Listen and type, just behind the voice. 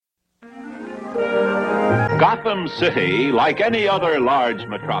Gotham City, like any other large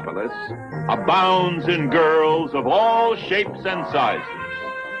metropolis, abounds in girls of all shapes and sizes.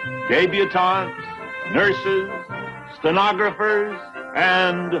 Debutantes, nurses, stenographers,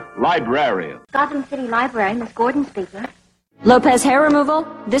 and librarians. Gotham City Library, Miss Gordon speaking. Lopez hair removal.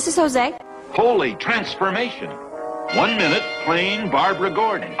 This is Jose. Holy transformation. 1 minute, plain Barbara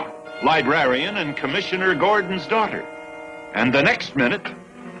Gordon, librarian and Commissioner Gordon's daughter. And the next minute,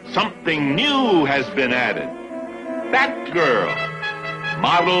 something new has been added. Batgirl,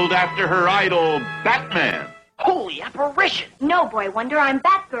 modeled after her idol, Batman. Holy apparition! No, Boy Wonder, I'm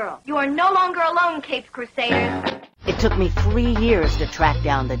Batgirl. You are no longer alone, Capes Crusaders. It took me 3 years to track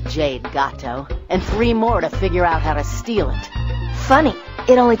down the Jade Gato, and 3 more to figure out how to steal it. Funny,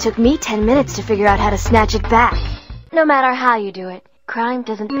 it only took me 10 minutes to figure out how to snatch it back. No matter how you do it, crime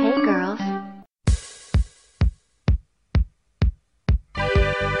doesn't pay, girls.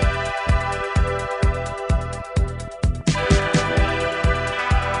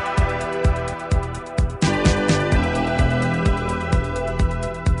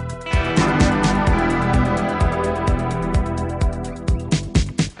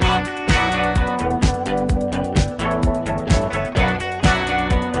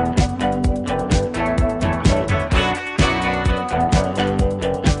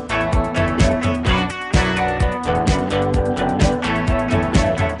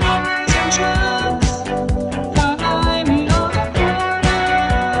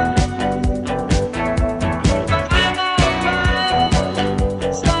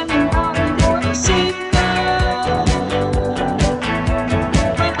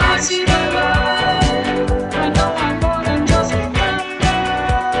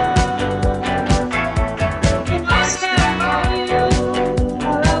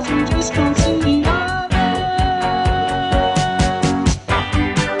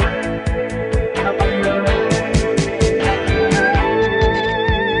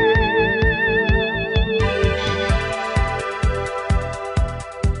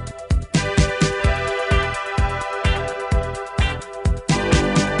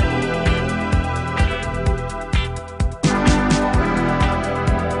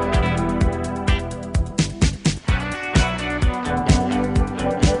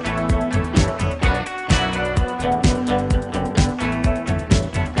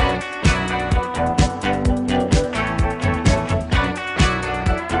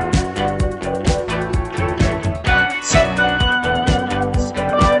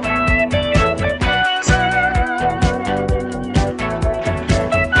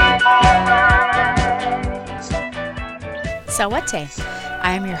 Sawate.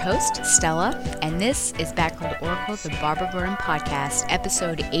 I am your host, Stella, and this is Batgirl to Oracle, the Barbara Gordon podcast,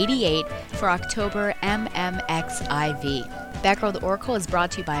 episode 88 for October MMXIV. Batgirl to Oracle is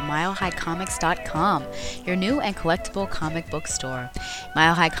brought to you by MileHighComics.com, your new and collectible comic book store.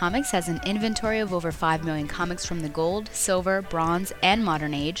 Mile High Comics has an inventory of over 5 million comics from the gold, silver, bronze, and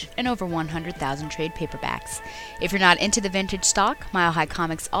modern age, and over 100,000 trade paperbacks. If you're not into the vintage stock, Mile High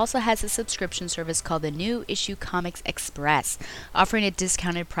Comics also has a subscription service called the New Issue Comics Express, offering a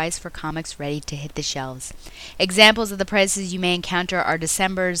discounted price for comics ready to hit the shelves. Examples of the prices you may encounter are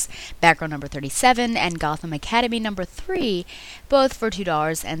December's Batgirl number 37 and Gotham Academy number 3, both for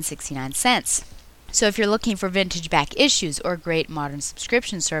 $2.69. So if you're looking for vintage back issues or a great modern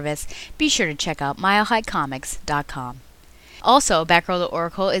subscription service, be sure to check out MileHighComics.com. Also, Batgirl to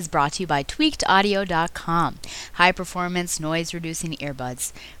Oracle is brought to you by TweakedAudio.com, high-performance, noise-reducing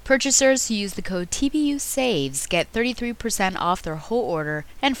earbuds. Purchasers who use the code TBUSAVES get 33% off their whole order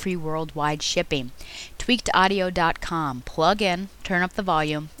and free worldwide shipping. TweakedAudio.com. Plug in, turn up the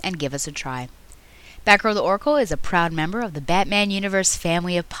volume, and give us a try. Batgirl to Oracle is a proud member of the Batman Universe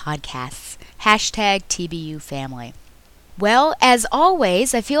family of podcasts. Hashtag TBU family. Well, as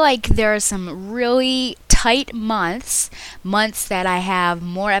always, I feel like there are some really tight months that I have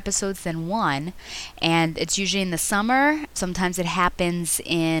more episodes than one, and it's usually in the summer. Sometimes it happens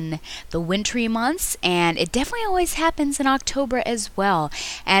in the wintry months, and it definitely always happens in October as well.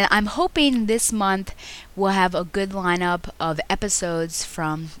 And I'm hoping this month we'll have a good lineup of episodes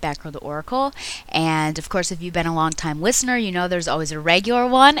from Batgirl to Oracle. And of course, if you've been a long-time listener, you know there's always a regular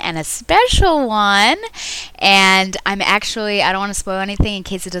one and a special one. And I don't want to spoil anything in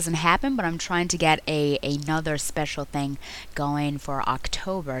case it doesn't happen, but I'm trying to get another special thing going for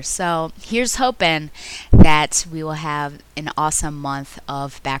October. So here's hoping that we will have an awesome month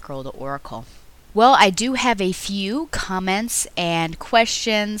of Batgirl to Oracle. Well, I do have a few comments and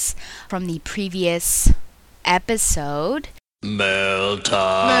questions from the previous episode. Mail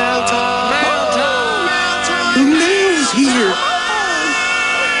time. Mail time. Mail time. Mail time. The mail's here.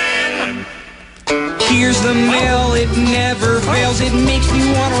 Here's the mail, it never fails. It makes me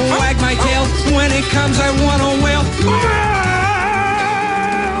want to wag my tail. When it comes, I want to wail.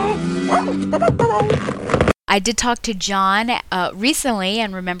 I did talk to John recently,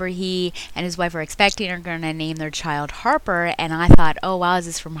 and remember he and his wife were expecting, are going to name their child Harper, and I thought, oh wow, is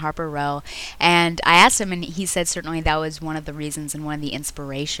this from Harper Row? And I asked him, and he said certainly that was one of the reasons and one of the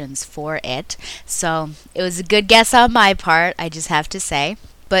inspirations for it. So it was a good guess on my part, I just have to say.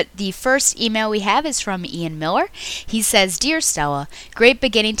 But the first email we have is from Ian Miller. He says, Dear Stella, great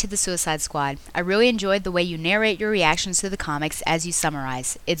beginning to the Suicide Squad. I really enjoyed the way you narrate your reactions to the comics as you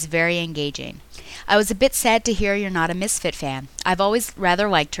summarize. It's very engaging. I was a bit sad to hear you're not a Misfit fan. I've always rather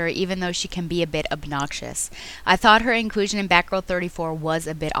liked her, even though she can be a bit obnoxious. I thought her inclusion in Batgirl 34 was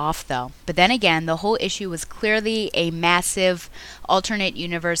a bit off, though. But then again, the whole issue was clearly a massive alternate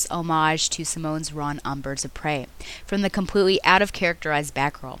universe homage to Simone's run on Birds of Prey. From the completely out-of-characterized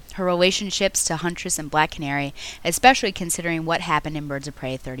Batgirl, her relationships to Huntress and Black Canary, especially considering what happened in Birds of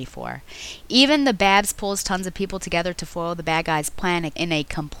Prey 34. Even the Babs pulls tons of people together to foil the bad guy's plan in a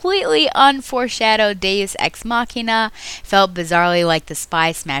completely unforeshadowed Deus Ex Machina felt bizarrely like the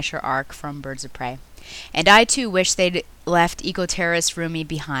Spy Smasher arc from Birds of Prey. And I too wish they'd left eco-terrorist Rumi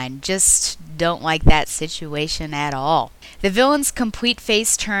behind. Just don't like that situation at all. The villain's complete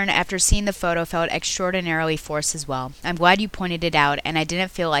face turn after seeing the photo felt extraordinarily forced as well. I'm glad you pointed it out, and I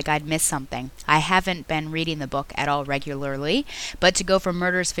didn't feel like I'd missed something. I haven't been reading the book at all regularly, but to go from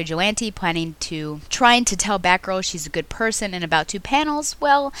murderous vigilante trying to tell Batgirl she's a good person in about 2 panels,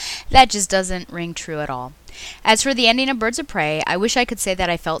 well, that just doesn't ring true at all. As for the ending of Birds of Prey, I wish I could say that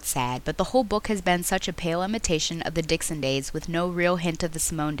I felt sad, but the whole book has been such a pale imitation of the Dixon days with no real hint of the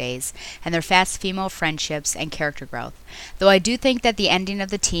Simone days and their fast female friendships and character growth. Though I do think that the ending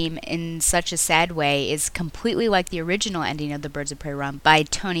of the team in such a sad way is completely like the original ending of the Birds of Prey run by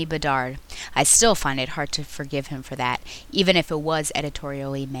Tony Bedard. I still find it hard to forgive him for that, even if it was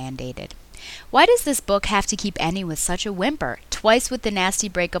editorially mandated. Why does this book have to keep ending with such a whimper? Twice with the nasty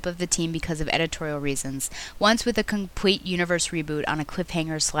breakup of the team because of editorial reasons. Once with a complete universe reboot on a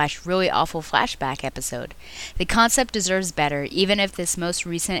cliffhanger / really awful flashback episode. The concept deserves better, even if this most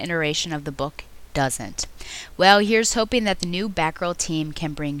recent iteration of the book doesn't. Well, here's hoping that the new Batgirl team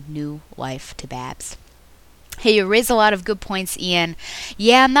can bring new life to Babs. Hey, you raise a lot of good points, Ian.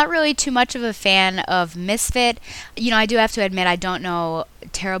 Yeah, I'm not really too much of a fan of Misfit. You know, I do have to admit I don't know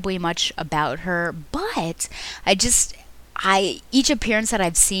terribly much about her, but each appearance that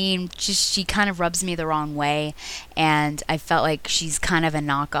I've seen, she kind of rubs me the wrong way, and I felt like she's kind of a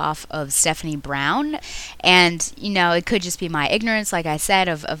knockoff of Stephanie Brown. And, you know, it could just be my ignorance, like I said,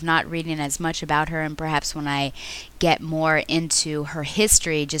 of not reading as much about her, and perhaps when I get more into her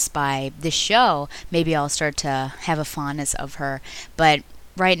history just by this show, maybe I'll start to have a fondness of her. But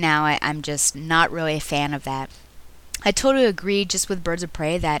right now, I'm just not really a fan of that. I totally agree just with Birds of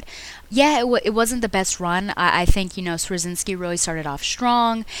Prey that, yeah, it wasn't the best run. I think, you know, Straczynski really started off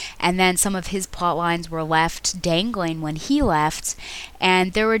strong, and then some of his plot lines were left dangling when he left,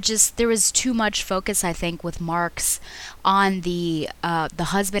 and there was too much focus, I think, with Marks on the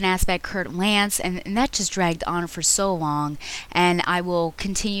husband aspect, Kurt Lance, and that just dragged on for so long, and I will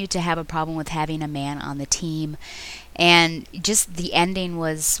continue to have a problem with having a man on the team. And just the ending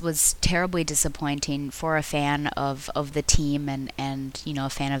was terribly disappointing for a fan of the team and you know, a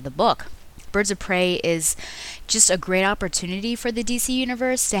fan of the book. Birds of Prey is just a great opportunity for the DC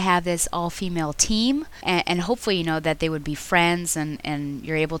Universe to have this all-female team, and hopefully, you know, that they would be friends and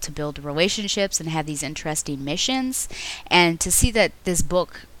you're able to build relationships and have these interesting missions. And to see that this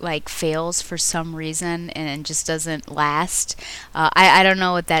book like fails for some reason and just doesn't last, I don't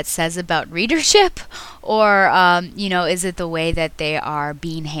know what that says about readership, or you know, is it the way that they are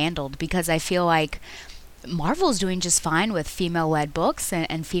being handled? Because I feel like Marvel's doing just fine with female-led books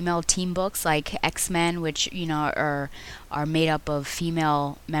and female team books like X-Men, which, you know, are made up of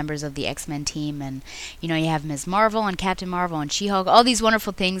female members of the X-Men team, and, you know, you have Ms. Marvel and Captain Marvel and She-Hulk. All these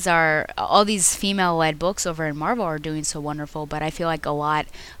wonderful things all these female-led books over in Marvel are doing so wonderful, but I feel like a lot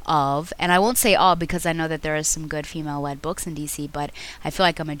of, and I won't say all because I know that there are some good female-led books in DC, but I feel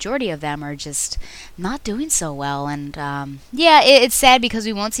like a majority of them are just not doing so well, and yeah, it's sad because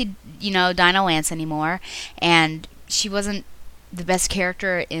we won't see, you know, Dinah Lance anymore, and she wasn't the best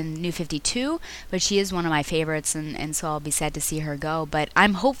character in New 52, but she is one of my favorites, and so I'll be sad to see her go. But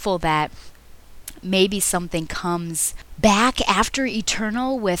I'm hopeful that maybe something comes back after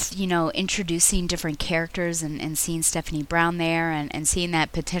Eternal with, introducing different characters and seeing Stephanie Brown there and seeing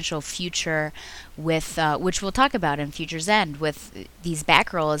that potential future with, which we'll talk about in Future's End, with these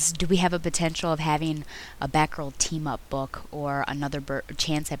Batgirls. Do we have a potential of having a Batgirl team-up book or another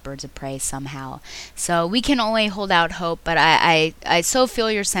chance at Birds of Prey somehow? So we can only hold out hope, but I so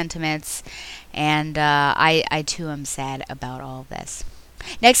feel your sentiments, and I too am sad about all of this.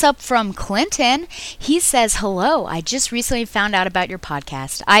 Next up from Clinton, he says, "Hello, I just recently found out about your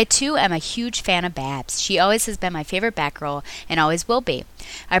podcast. I too am a huge fan of Babs. She always has been my favorite Batgirl and always will be.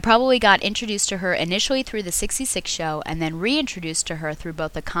 I probably got introduced to her initially through the 66 show and then reintroduced to her through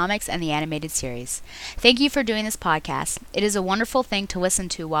both the comics and the animated series. Thank you for doing this podcast. It is a wonderful thing to listen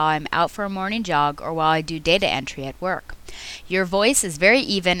to while I'm out for a morning jog or while I do data entry at work. Your voice is very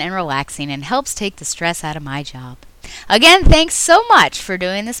even and relaxing and helps take the stress out of my job. Again, thanks so much for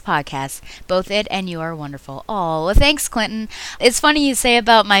doing this podcast. Both it and you are wonderful." Oh, well, thanks, Clinton. It's funny you say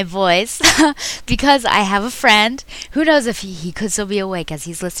about my voice because I have a friend. Who knows if he could still be awake as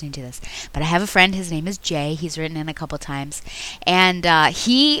he's listening to this. But I have a friend. His name is Jay. He's written in a couple times. And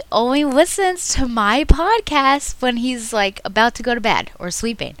he only listens to my podcast when he's like about to go to bed or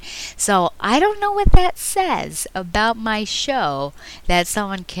sleeping. So I don't know what that says about my show that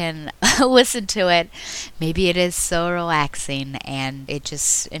someone can listen to it. Maybe it is so relaxing, and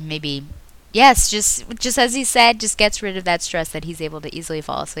maybe just as he said, just gets rid of that stress that he's able to easily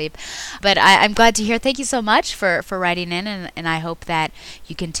fall asleep. But I'm glad to hear. Thank you so much for writing in, and I hope that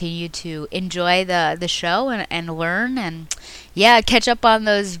you continue to enjoy the show and learn and catch up on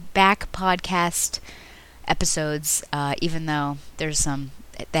those back podcast episodes, even though there's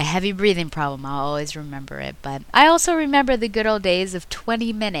the heavy breathing problem. I'll always remember it. But I also remember the good old days of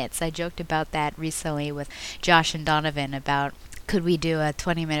 20 minutes. I joked about that recently with Josh and Donovan about could we do a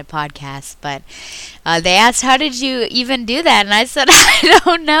 20-minute podcast. But they asked, how did you even do that? And I said, I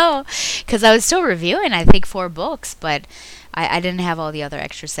don't know. Because I was still reviewing, I think, 4 books. But I didn't have all the other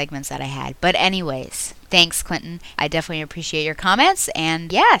extra segments that I had. But anyways, thanks, Clinton. I definitely appreciate your comments.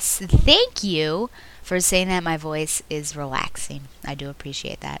 And yes, thank you for saying that my voice is relaxing. I do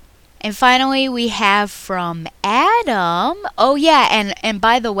appreciate that. And finally, we have from Adam. Oh, yeah, and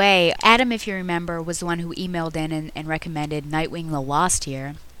by the way, Adam, if you remember, was the one who emailed in and recommended Nightwing the Lost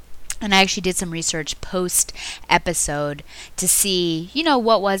Year. And I actually did some research post-episode to see,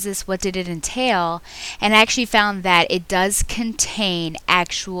 what was this, what did it entail? And I actually found that it does contain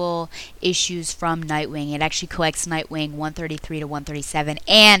actual issues from Nightwing. It actually collects Nightwing 133 to 137,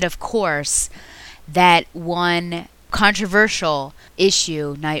 and, of course, that one controversial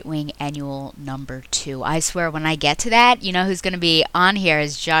issue, Nightwing Annual number 2. I swear when I get to that, who's going to be on here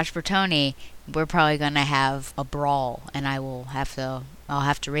is Josh Bertoni. We're probably going to have a brawl, and I'll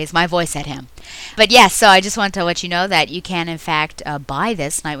have to raise my voice at him. But yes, so I just wanted to let you know that you can in fact buy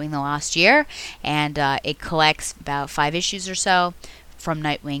this Nightwing the Lost Year, and it collects about 5 issues or so from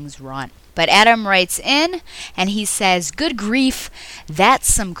Nightwing's run. But Adam writes in, and he says, "Good grief,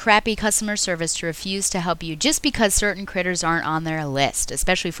 that's some crappy customer service to refuse to help you just because certain critters aren't on their list,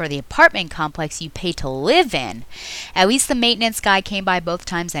 especially for the apartment complex you pay to live in. At least the maintenance guy came by both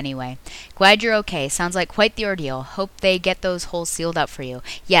times anyway. Glad you're okay. Sounds like quite the ordeal. Hope they get those holes sealed up for you.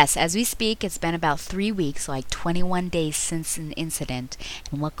 Yes, as we speak, it's been about 3 weeks, like 21 days since an incident,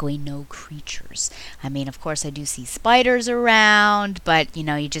 and luckily no creatures. I mean, of course, I do see spiders around, but,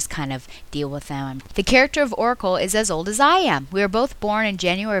 you just kind of deal with them. The character of Oracle is as old as I am. We were both born in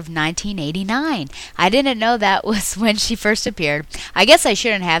January of 1989. I didn't know that was when she first appeared. I guess I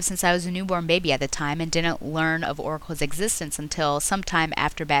shouldn't have, since I was a newborn baby at the time and didn't learn of Oracle's existence until sometime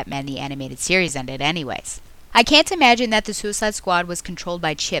after Batman the Animated Series ended anyways. I can't imagine that the Suicide Squad was controlled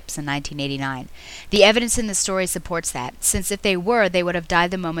by chips in 1989. The evidence in the story supports that, since if they were, they would have died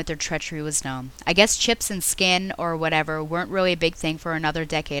the moment their treachery was known. I guess chips and skin, or whatever, weren't really a big thing for another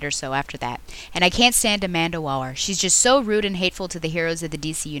decade or so after that. And I can't stand Amanda Waller. She's just so rude and hateful to the heroes of the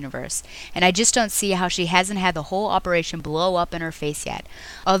DC Universe. And I just don't see how she hasn't had the whole operation blow up in her face yet.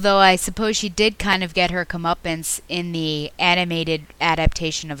 Although I suppose she did kind of get her comeuppance in the animated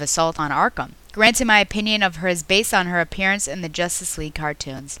adaptation of Assault on Arkham. Granted, my opinion of her is based on her appearance in the Justice League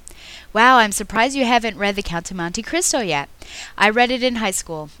cartoons. Wow, I'm surprised you haven't read The Count of Monte Cristo yet. I read it in high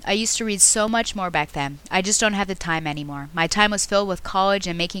school. I used to read so much more back then. I just don't have the time anymore. My time was filled with college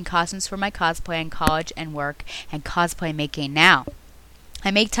and making costumes for my cosplay in college and work and cosplay making now.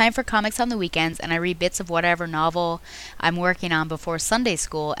 I make time for comics on the weekends, and I read bits of whatever novel I'm working on before Sunday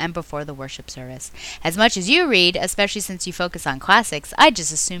school and before the worship service. As much as you read, especially since you focus on classics, I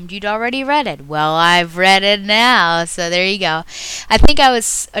just assumed you'd already read it. Well, I've read it now, so there you go. I think I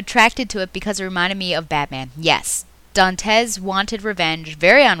was attracted to it because it reminded me of Batman. Yes, Dantes wanted revenge,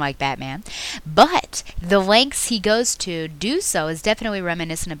 very unlike Batman, but the lengths he goes to do so is definitely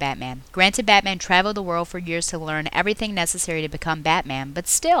reminiscent of Batman. Granted, Batman traveled the world for years to learn everything necessary to become Batman, but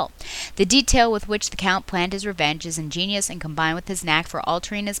still, the detail with which the Count planned his revenge is ingenious, and combined with his knack for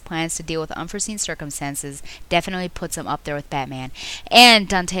altering his plans to deal with unforeseen circumstances definitely puts him up there with Batman. And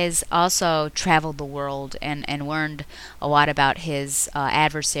Dantes also traveled the world and learned a lot about his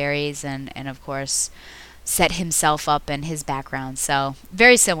adversaries and of course, set himself up and his background. So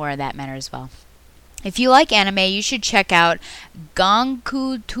very similar in that manner as well. If you like anime, you should check out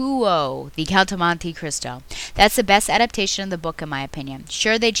Gankutuo, The Count of Monte Cristo. That's the best adaptation of the book in my opinion.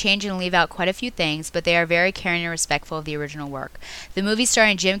 Sure, they change and leave out quite a few things, but they are very caring and respectful of the original work. The movie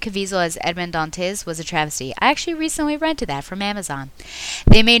starring Jim Caviezel as Edmond Dantes was a travesty. I actually recently rented that from Amazon.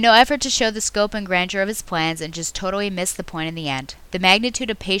 They made no effort to show the scope and grandeur of his plans and just totally missed the point in the end. The magnitude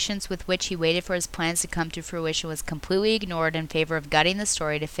of patience with which he waited for his plans to come to fruition was completely ignored in favor of gutting the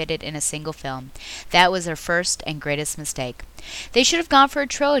story to fit it in a single film. That was their first and greatest mistake. They should have gone for a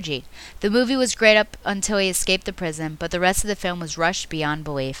trilogy. The movie was great up until he escaped the prison, but the rest of the film was rushed beyond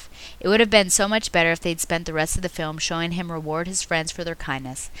belief. It would have been so much better if they'd spent the rest of the film showing him reward his friends for their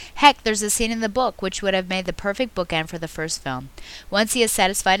kindness. Heck, there's a scene in the book which would have made the perfect bookend for the first film. Once he has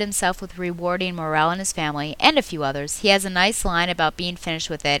satisfied himself with rewarding Morel and his family, and a few others, he has a nice line about being finished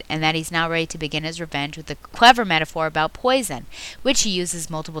with it, and that he's now ready to begin his revenge with a clever metaphor about poison, which he uses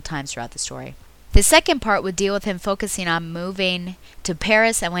multiple times throughout the story. The second part would deal with him focusing on moving to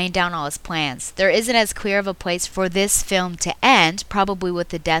Paris and laying down all his plans. There isn't as clear of a place for this film to end, probably with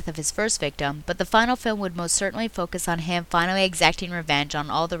the death of his first victim, but the final film would most certainly focus on him finally exacting revenge on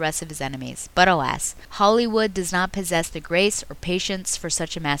all the rest of his enemies. But alas, Hollywood does not possess the grace or patience for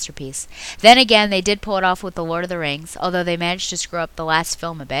such a masterpiece. Then again, they did pull it off with The Lord of the Rings, although they managed to screw up the last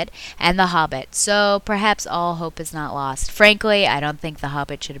film a bit, and The Hobbit, so perhaps all hope is not lost. Frankly, I don't think The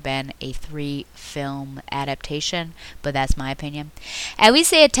Hobbit should have been a 3-film adaptation, but that's my opinion. At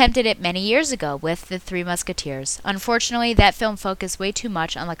least they attempted it many years ago with The Three Musketeers. Unfortunately, that film focused way too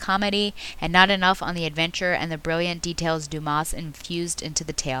much on the comedy and not enough on the adventure and the brilliant details Dumas infused into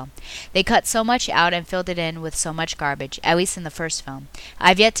the tale. They cut so much out and filled it in with so much garbage, at least in the first film.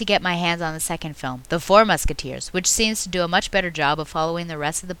 I've yet to get my hands on the second film, The Four Musketeers, which seems to do a much better job of following the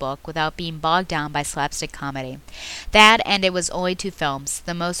rest of the book without being bogged down by slapstick comedy. That, and it was only 2 films.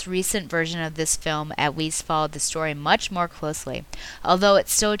 The most recent version of this film at least followed the story much more closely, although it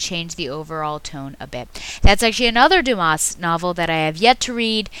still changed the overall tone a bit. That's actually another Dumas novel that I have yet to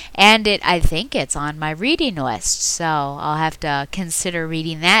read, and I think it's on my reading list, so I'll have to consider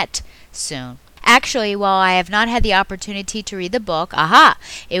reading that soon. Actually, while I have not had the opportunity to read the book,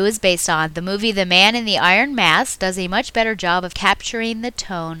 it was based on the movie The Man in the Iron Mask does a much better job of capturing the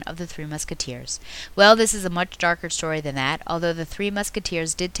tone of The Three Musketeers. Well, this is a much darker story than that, although The Three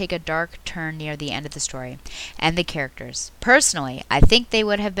Musketeers did take a dark turn near the end of the story, and the characters. Personally, I think they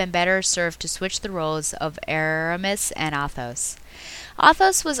would have been better served to switch the roles of Aramis and Athos.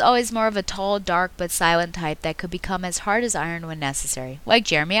 Athos was always more of a tall, dark, but silent type that could become as hard as iron when necessary, like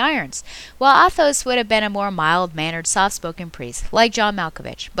Jeremy Irons, while Athos would have been a more mild-mannered, soft-spoken priest, like John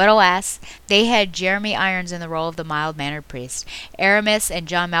Malkovich. But alas, they had Jeremy Irons in the role of the mild-mannered priest, Aramis and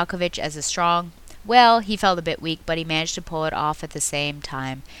John Malkovich as a strong, well, he felt a bit weak, but he managed to pull it off at the same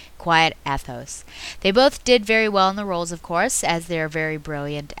time, quiet Athos. They both did very well in the roles, of course, as they are very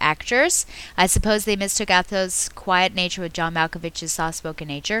brilliant actors. I suppose they mistook Athos' quiet nature with John Malkovich's soft-spoken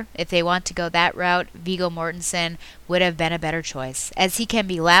nature. If they want to go that route, Viggo Mortensen would have been a better choice, as he can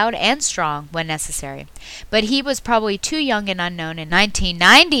be loud and strong when necessary. But he was probably too young and unknown in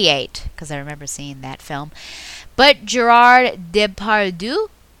 1998, because I remember seeing that film. But Gerard Depardieu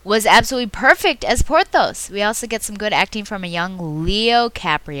was absolutely perfect as Porthos. We also get some good acting from a young Leo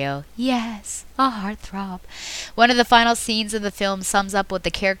Caprio. Yes, a heartthrob. One of the final scenes of the film sums up what the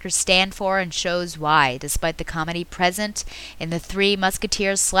characters stand for and shows why. Despite the comedy present in The Three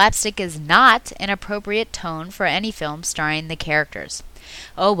Musketeers, slapstick is not an appropriate tone for any film starring the characters.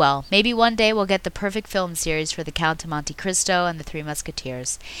 Oh well, maybe one day we'll get the perfect film series for The Count of Monte Cristo and The Three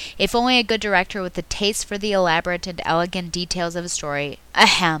Musketeers. If only a good director with a taste for the elaborate and elegant details of a story,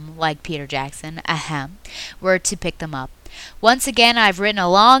 like Peter Jackson, were to pick them up. Once again, I've written a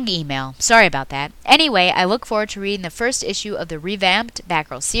long email. Sorry about that. Anyway, I look forward to reading the first issue of the revamped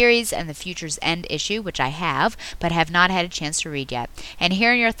Batgirl series and the Future's End issue, which I have, but have not had a chance to read yet, and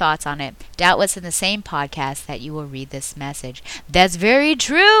hearing your thoughts on it, doubtless in the same podcast that you will read this message. That's very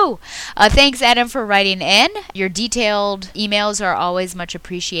true! Thanks, Adam, for writing in. Your detailed emails are always much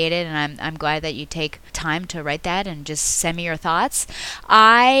appreciated, and I'm glad that you take time to write that and just send me your thoughts.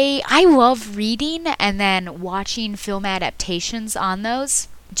 I love reading and then watching film adaptations on those,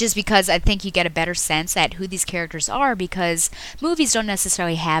 just because I think you get a better sense at who these characters are, because movies don't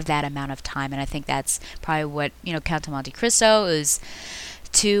necessarily have that amount of time, and I think that's probably what, Count of Monte Cristo is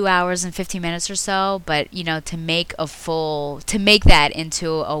 2 hours and 15 minutes or so, but to make that into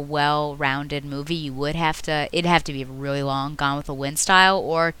a well-rounded movie, it'd have to be really long, Gone with the Wind style,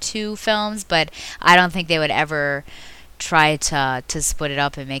 or 2 films, but I don't think they would ever try to split it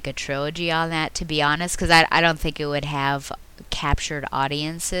up and make a trilogy on that, to be honest, because I don't think it would have captured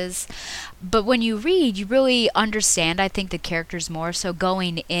audiences. But when you read, you really understand, I think, the characters more. So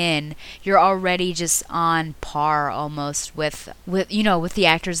going in, you're already just on par almost with the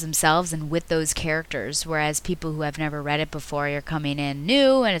actors themselves and with those characters. Whereas people who have never read it before, you're coming in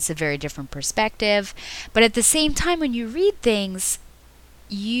new, and it's a very different perspective. But at the same time, when you read things,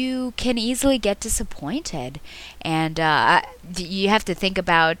 you can easily get disappointed. And you have to think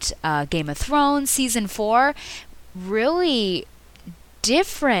about Game of Thrones season 4, really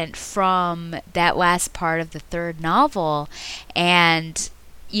different from that last part of the 3rd novel. And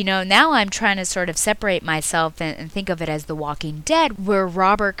now I'm trying to sort of separate myself and think of it as The Walking Dead, where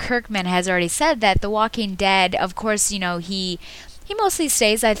Robert Kirkman has already said that The Walking Dead, of course, he mostly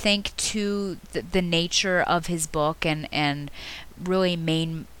stays, I think, to the nature of his book and really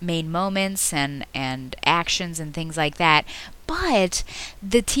main moments and actions and things like that. But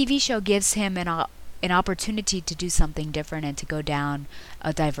the TV show gives him an opportunity to do something different and to go down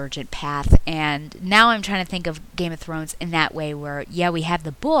a divergent path. And now I'm trying to think of Game of Thrones in that way, where we have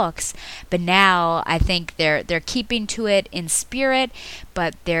the books, but now I think they're keeping to it in spirit,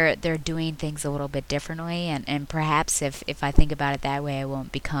 but they're doing things a little bit differently. And perhaps if I think about it that way, I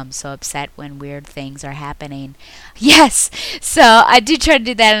won't become so upset when weird things are happening. Yes, so I do try to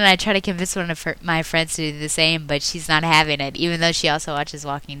do that, and I try to convince one of my friends to do the same, but she's not having it, even though she also watches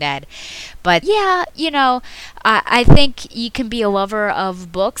Walking Dead. But I think you can be a lover of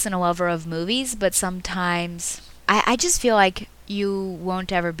books and a lover of movies, but sometimes I just feel like you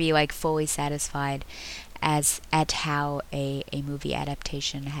won't ever be fully satisfied at how a movie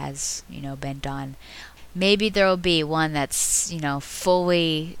adaptation has been done. Maybe there will be one that's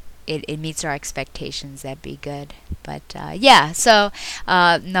fully it meets our expectations. That'd be good. But so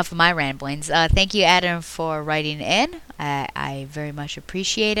enough of my ramblings. Thank you, Adam, for writing in. I very much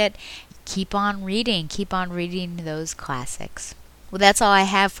appreciate it. Keep on reading those classics. Well, that's all I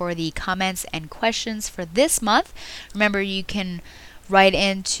have for the comments and questions for this month. Remember, you can write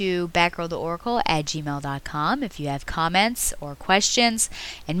into batgirltheoracle@gmail.com if you have comments or questions.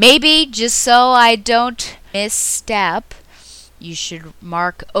 And maybe, just so I don't misstep, you should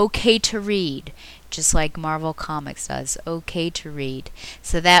mark OK to read, just like Marvel Comics does, OK to read.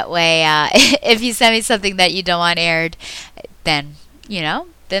 So that way, if you send me something that you don't want aired, then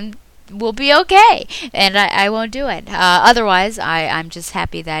we'll be okay, and I won't do it. Otherwise, I'm just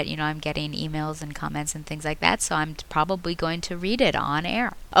happy that I'm getting emails and comments and things like that, so I'm probably going to read it on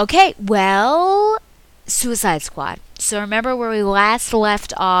air. Okay, well, Suicide Squad. So remember where we last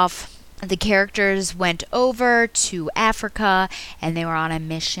left off? The characters went over to Africa, and they were on a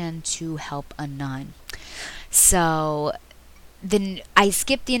mission to help a nun. So then I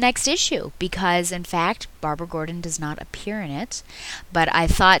skipped the next issue because, in fact, Barbara Gordon does not appear in it. But I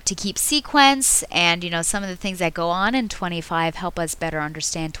thought to keep sequence and, some of the things that go on in 25 help us better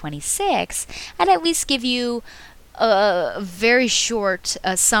understand 26, I'd at least give you a very short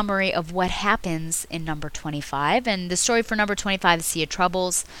summary of what happens in number 25. And the story for number 25 is Sea of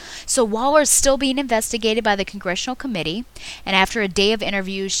Troubles. So Waller is still being investigated by the Congressional Committee, and after a day of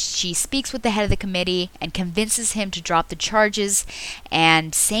interviews, she speaks with the head of the committee and convinces him to drop the charges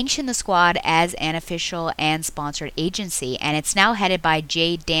and sanction the squad as an official and sponsored agency. And it's now headed by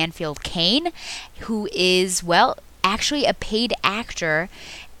J. Danfield Kane, who is, actually a paid actor,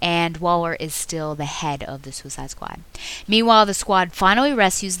 and Waller is still the head of the Suicide Squad. Meanwhile, the squad finally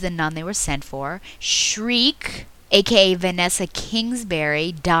rescues the nun they were sent for. Shriek, aka Vanessa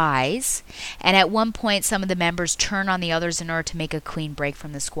Kingsbury, dies, and at one point some of the members turn on the others in order to make a clean break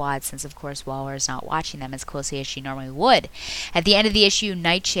from the squad, since of course Waller is not watching them as closely as she normally would. At the end of the issue,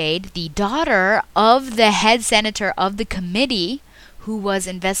 Nightshade, the daughter of the head senator of the committee who was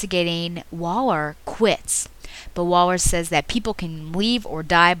investigating Waller, quits. but Waller says that people can leave or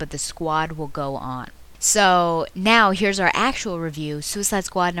die, but the squad will go on. So now here's our actual review. Suicide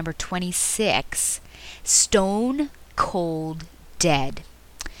Squad number 26, Stone Cold Dead.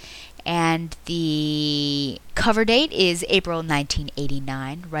 And the cover date is April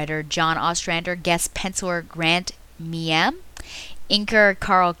 1989. Writer John Ostrander, guest penciler Grant Miem, inker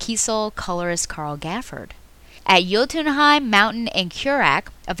Carl Kiesel, colorist Carl Gafford. At Jotunheim Mountain in Curak,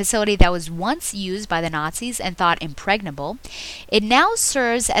 a facility that was once used by the Nazis and thought impregnable, it now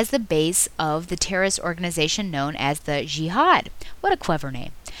serves as the base of the terrorist organization known as the Jihad. What a clever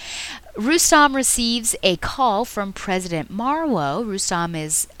name. Rustam receives a call from President Marlowe. Rustam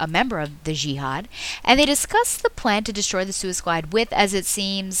is a member of the Jihad, and they discuss the plan to destroy the Suicide Squad with, as it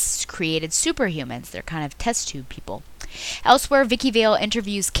seems, created superhumans. They're kind of test tube people. Elsewhere, Vicky Vale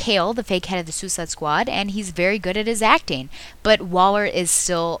interviews Kale, the fake head of the Suicide Squad, and he's very good at his acting. But Waller is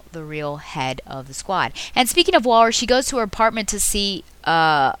still the real head of the squad. And speaking of Waller, she goes to her apartment to see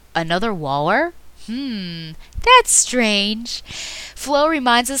another Waller? That's strange. Flo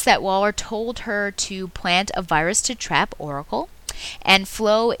reminds us that Waller told her to plant a virus to trap Oracle, and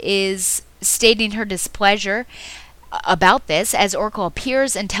Flo is stating her displeasure about this as Oracle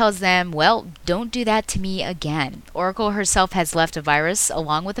appears and tells them, well, don't do that to me again. Oracle herself has left a virus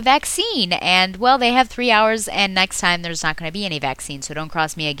along with a vaccine, and, well, they have 3 hours, and next time there's not going to be any vaccine, so don't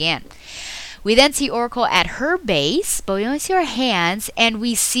cross me again. We then see Oracle at her base, but we only see her hands, and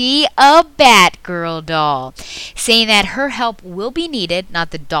we see a Batgirl doll, saying that her help will be needed.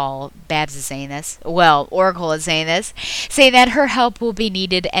 Not the doll, Babs is saying this. Well, Oracle is saying this. Saying that her help will be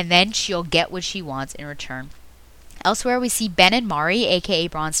needed, and then she'll get what she wants in return. Elsewhere, we see Ben and Mari, aka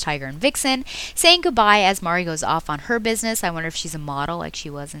Bronze Tiger and Vixen, saying goodbye as Mari goes off on her business. I wonder if she's a model like she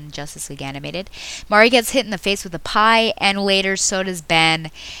was in Justice League Animated. Mari gets hit in the face with a pie, and later so does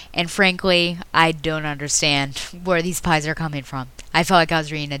Ben. And frankly, I don't understand where these pies are coming from. I felt like I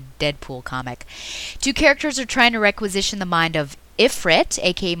was reading a Deadpool comic. Two characters are trying to requisition the mind of Ifrit,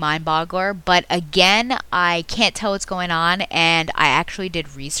 aka Mindboggler, but again, I can't tell what's going on, and I actually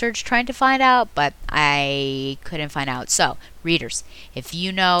did research trying to find out, but I couldn't find out. So, readers, if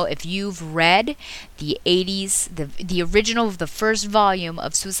you've read the 80s, the original of the first volume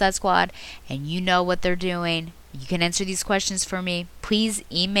of Suicide Squad, and you know what they're doing, you can answer these questions for me, please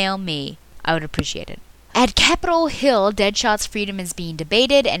email me. I would appreciate it. At Capitol Hill, Deadshot's freedom is being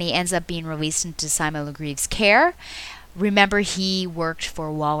debated, and he ends up being released into Simon LeGrieve's care. Remember, he worked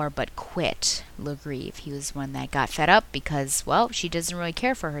for Waller but quit LeGrieve. He was one that got fed up because, well, she doesn't really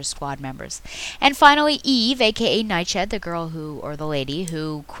care for her squad members. And finally, Eve, aka Nightshade, the girl or the lady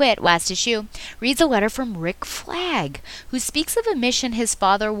who quit last issue, reads a letter from Rick Flag, who speaks of a mission his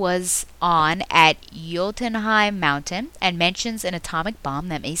father was on at Jotunheim Mountain and mentions an atomic bomb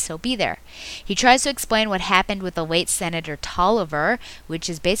that may still be there. He tries to explain what happened with the late Senator Tolliver, which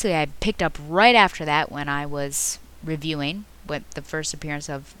is basically I picked up right after that when I was reviewing with the first appearance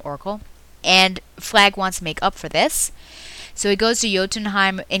of Oracle, and Flag wants to make up for this. So he goes to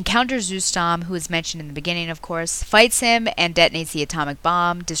Jotunheim, encounters Rustam, who is mentioned in the beginning, of course, fights him, and detonates the atomic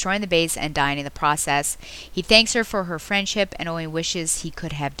bomb, destroying the base and dying in the process. He thanks her for her friendship and only wishes he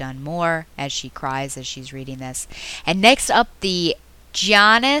could have done more, as she cries as she's reading this. And next up, the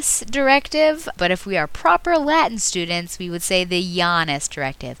Janus Directive, but if we are proper Latin students, we would say the Janus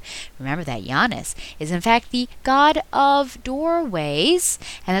Directive. Remember that Janus is in fact the god of doorways,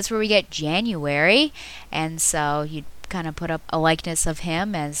 and that's where we get January, and so you kind of put up a likeness of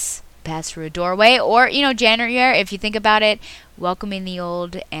him as pass through a doorway, or, January, if you think about it, welcoming the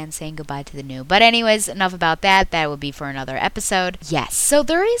old and saying goodbye to the new. But anyways, enough about that. That would be for another episode. Yes, so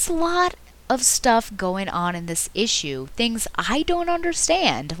there is a lot of stuff going on in this issue, things I don't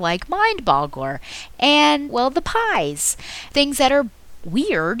understand, like Mindboggler and, well, the pies, things that are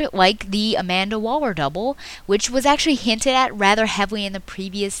weird, like the Amanda Waller double, which was actually hinted at rather heavily in the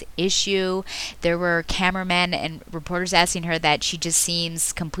previous issue. There were cameramen and reporters asking her that she just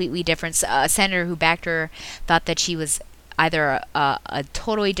seems completely different. A senator who backed her thought that she was either a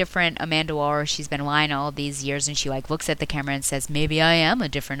totally different Amanda Waller, she's been lying all these years, and she looks at the camera and says, maybe I am a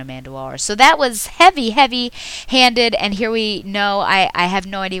different Amanda Waller. So that was heavy-handed, and here we know, I have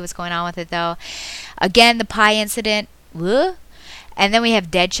no idea what's going on with it, though. Again, the pie incident, and then we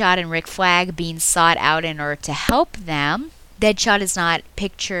have Deadshot and Rick Flag being sought out in order to help them. Deadshot is not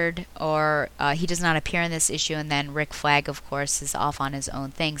pictured, or he does not appear in this issue, and then Rick Flag, of course, is off on his own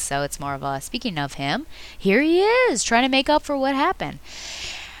thing, so it's more of a, speaking of him, here he is, trying to make up for what happened.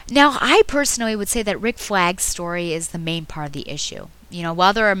 Now, I personally would say that Rick Flag's story is the main part of the issue.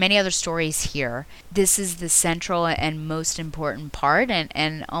 while there are many other stories here, this is the central and most important part,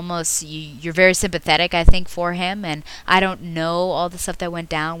 and almost you're very sympathetic, I think, for him. And I don't know all the stuff that went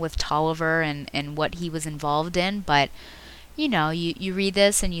down with Tolliver and what he was involved in, but you read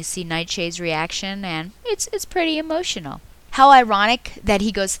this and you see Nightshade's reaction, and it's pretty emotional. How ironic that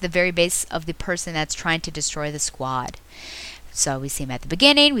he goes to the very base of the person that's trying to destroy the squad. So we see him at the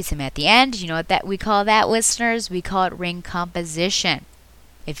beginning, we see him at the end. You know what that we call that, listeners? We call it ring composition.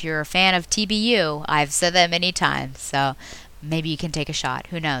 If you're a fan of TBU, I've said that many times, so maybe you can take a shot.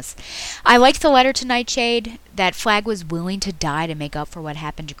 Who knows? I liked the letter to Nightshade, that Flag was willing to die to make up for what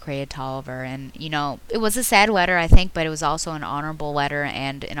happened to Crea Tolliver. And, it was a sad letter, I think, but it was also an honorable letter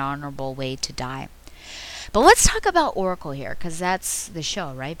and an honorable way to die. But let's talk about Oracle here, because that's the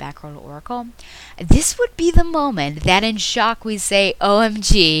show, right? Backroad Oracle. This would be the moment that in shock we say,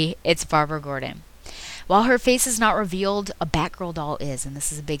 OMG, it's Barbara Gordon. While her face is not revealed, a Batgirl doll is, and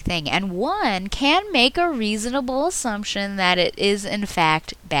this is a big thing. And one can make a reasonable assumption that it is, in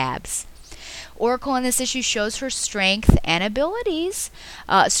fact, Babs. Oracle in this issue shows her strength and abilities.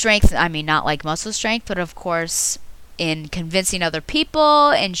 Strength, I mean, not like muscle strength, but of course in convincing other people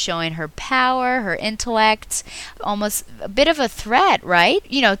and showing her power, her intellect, almost a bit of a threat, right?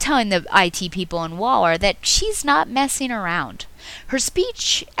 Telling the IT people in Waller that she's not messing around. Her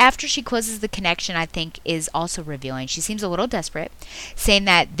speech after she closes the connection, I think, is also revealing. She seems a little desperate, saying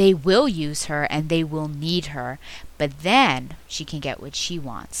that they will use her and they will need her, but then she can get what she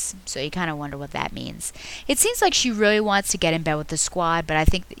wants. So you kind of wonder what that means. It seems like she really wants to get in bed with the squad, but I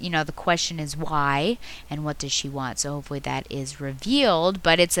think that, the question is why and what does she want? So hopefully that is revealed,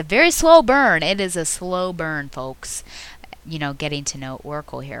 but it's a very slow burn. It is a slow burn, folks, getting to know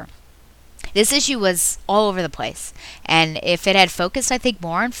Oracle here. This issue was all over the place, and if it had focused, I think,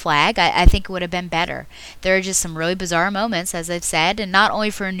 more on Flag, I think it would have been better. There are just some really bizarre moments, as I've said, and not only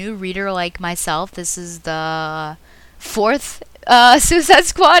for a new reader like myself. This is the fourth Suicide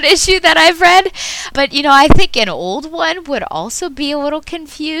Squad issue that I've read, but I think an old one would also be a little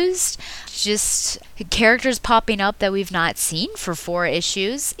confused. Just characters popping up that we've not seen for 4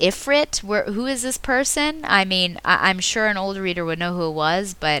 issues. Ifrit, who is this person? I mean, I'm sure an older reader would know who it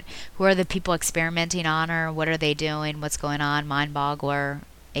was, but who are the people experimenting on her? What are they doing? What's going on? Mindboggler,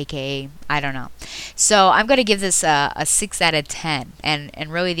 aka, I don't know. So I'm going to give this a 6 out of 10.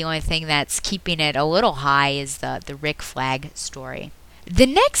 And really the only thing that's keeping it a little high is the Rick Flag story. The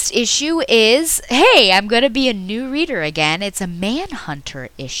next issue is, hey, I'm going to be a new reader again. It's a Manhunter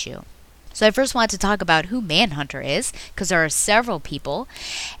issue. So I first want to talk about who Manhunter is, because there are several people.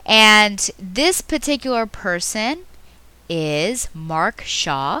 And this particular person is Mark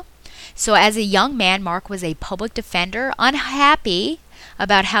Shaw. So as a young man, Mark was a public defender, unhappy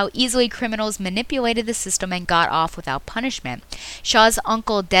about how easily criminals manipulated the system and got off without punishment. Shaw's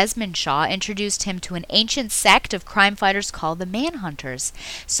uncle Desmond Shaw introduced him to an ancient sect of crime fighters called the Manhunters.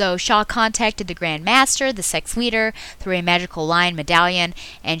 So Shaw contacted the Grand Master, the sect's leader, through a magical lion medallion,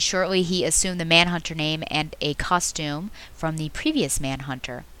 and shortly he assumed the Manhunter name and a costume from the previous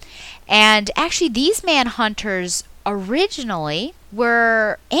Manhunter. And actually these Manhunters originally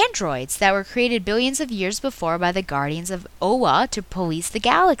were androids that were created billions of years before by the Guardians of Oa to police the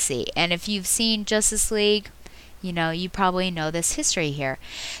galaxy. And if you've seen Justice League, you probably know this history here.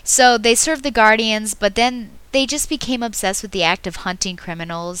 So they served the Guardians, but then they just became obsessed with the act of hunting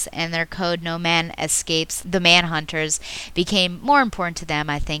criminals, and their code, No Man Escapes, the Manhunters, became more important to them,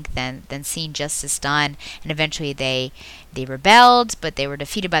 I think, than seeing justice done. And eventually they rebelled, but they were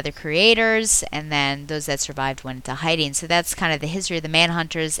defeated by their creators, and then those that survived went into hiding. So that's kind of the history of the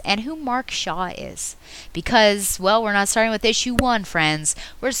Manhunters and who Mark Shaw is. Because, well, we're not starting with issue 1, friends.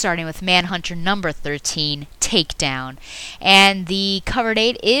 We're starting with Manhunter number 13, Takedown. And the cover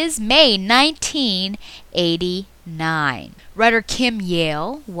date is May 1989. Writer Kim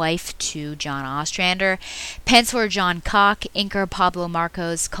Yale, wife to John Ostrander, penciler John Koch, inker Pablo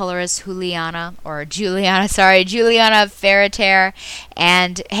Marcos, colorist Juliana Ferreter,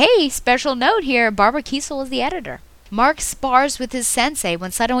 and hey, special note here, Barbara Kiesel is the editor. Mark spars with his sensei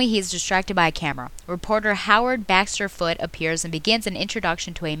when suddenly he is distracted by a camera. Reporter Howard Baxter Foote appears and begins an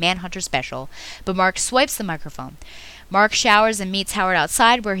introduction to a Manhunter special, but Mark swipes the microphone. Mark showers and meets Howard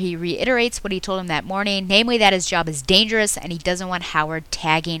outside, where he reiterates what he told him that morning, namely that his job is dangerous and he doesn't want Howard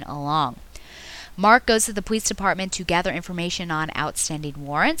tagging along. Mark goes to the police department to gather information on outstanding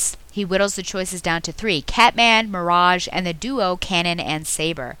warrants. He whittles the choices down to 3, Catman, Mirage, and the duo Cannon and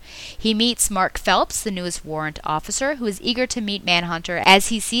Saber. He meets Mark Phelps, the newest warrant officer, who is eager to meet Manhunter as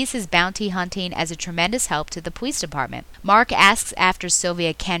he sees his bounty hunting as a tremendous help to the police department. Mark asks after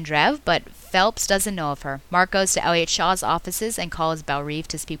Sylvia Kendrev, but Phelps doesn't know of her. Mark goes to Elliot Shaw's offices and calls Bellerive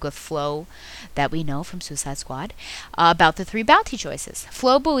to speak with Flo, that we know from Suicide Squad, about the 3 bounty choices.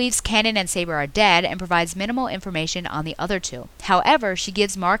 Flo believes Cannon and Saber are dead and provides minimal information on the other 2. However, she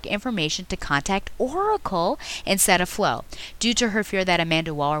gives Mark information to contact Oracle instead of Flo, due to her fear that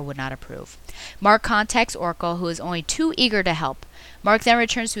Amanda Waller would not approve. Mark contacts Oracle, who is only too eager to help. Mark then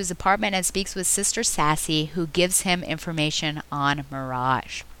returns to his apartment and speaks with Sister Sassy, who gives him information on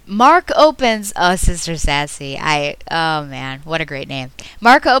Mirage. Mark opens, Sister Sassy, oh man, what a great name.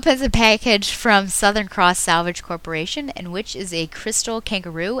 Mark opens a package from Southern Cross Salvage Corporation, in which is a crystal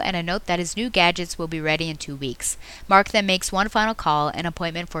kangaroo and a note that his new gadgets will be ready in 2 weeks. Mark then makes one final call, an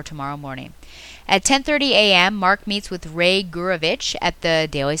appointment for tomorrow morning. At 10:30 a.m., Mark meets with Ray Gurevich at the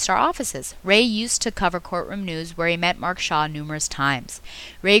Daily Star offices. Ray used to cover courtroom news, where he met Mark Shaw numerous times.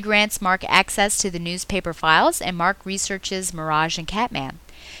 Ray grants Mark access to the newspaper files, and Mark researches Mirage and Catman.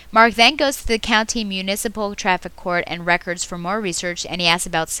 Mark then goes to the county municipal traffic court and records for more research, and he asks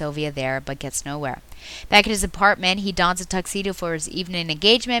about Sylvia there, but gets nowhere. Back at his apartment, he dons a tuxedo for his evening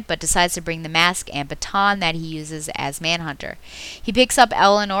engagement, but decides to bring the mask and baton that he uses as Manhunter. He picks up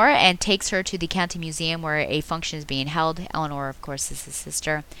Eleanor and takes her to the county museum where a function is being held. Eleanor, of course, is his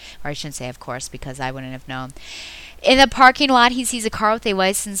sister. Or I shouldn't say of course, because I wouldn't have known. In the parking lot, he sees a car with a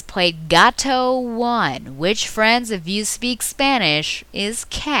license plate Gato 1, which, friends, if you speak Spanish, is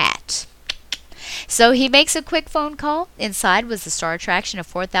cat. So he makes a quick phone call. Inside was the star attraction, a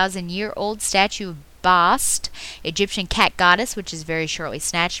 4,000-year-old statue of Bast, Egyptian cat goddess, which is very shortly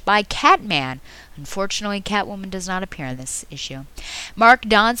snatched by Catman. Unfortunately, Catwoman does not appear in this issue. Mark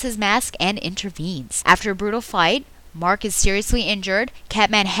dons his mask and intervenes. After a brutal fight, Mark is seriously injured.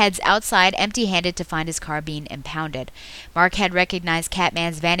 Catman heads outside empty-handed to find his car being impounded. Mark had recognized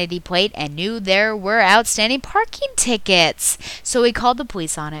Catman's vanity plate and knew there were outstanding parking tickets, so he called the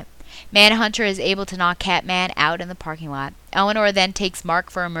police on it. Manhunter is able to knock Catman out in the parking lot. Eleanor then takes Mark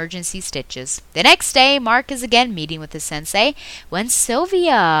for emergency stitches. The next day, Mark is again meeting with his sensei when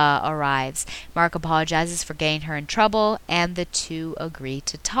Sylvia arrives. Mark apologizes for getting her in trouble, and the 2 agree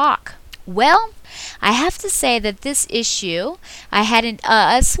to talk. Well, I have to say that this issue, I had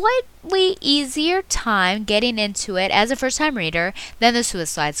a slightly easier time getting into it as a first-time reader than the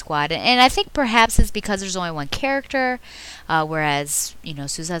Suicide Squad. And I think perhaps it's because there's only one character, whereas,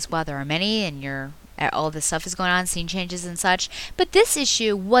 Suicide Squad, there are many, and all this stuff is going on, scene changes and such. But this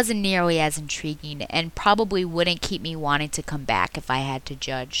issue wasn't nearly as intriguing and probably wouldn't keep me wanting to come back if I had to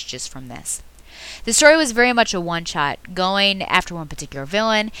judge just from this. The story was very much a one-shot, going after one particular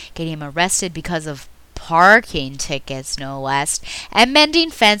villain, getting him arrested because of parking tickets, no less, and mending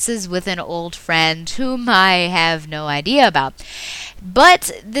fences with an old friend whom I have no idea about.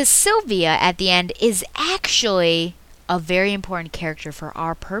 But the Sylvia at the end is actually a very important character for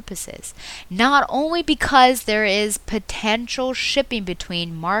our purposes, not only because there is potential shipping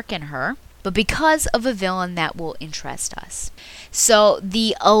between Mark and her, but because of a villain that will interest us. So,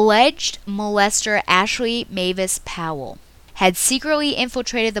 the alleged molester Ashley Mavis Powell had secretly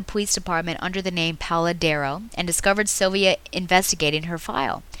infiltrated the police department under the name Paladero and discovered Sylvia investigating her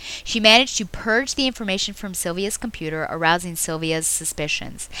file. She managed to purge the information from Sylvia's computer, arousing Sylvia's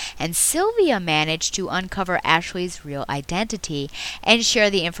suspicions. And Sylvia managed to uncover Ashley's real identity and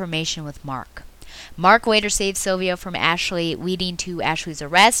share the information with Mark. Mark later saved Sylvia from Ashley, leading to Ashley's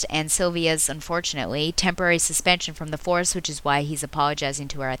arrest and Sylvia's, unfortunately, temporary suspension from the force, which is why he's apologizing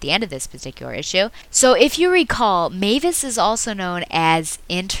to her at the end of this particular issue. So if you recall, Mavis is also known as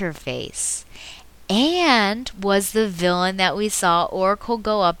Interface, and was the villain that we saw Oracle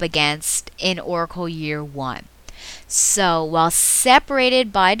go up against in Oracle Year 1. So, while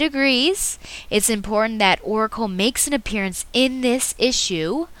separated by degrees, it's important that Oracle makes an appearance in this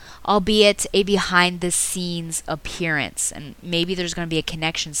issue, albeit a behind-the-scenes appearance. And maybe there's going to be a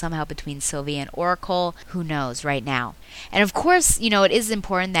connection somehow between Sylvia and Oracle. Who knows right now? And of course, it is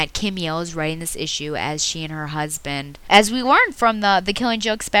important that Kim Yeo is writing this issue as she and her husband, as we learned from the Killing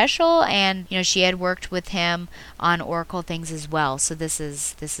Joke special, and she had worked with him on Oracle things as well. So this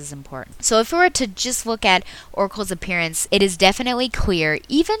is important. So if we were to just look at Oracle's appearance, it is definitely clear,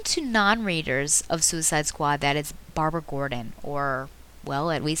 even to non-readers of Suicide Squad, that it's Barbara Gordon, or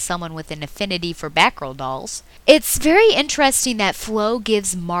well, at least someone with an affinity for Batgirl dolls. It's very interesting that Flo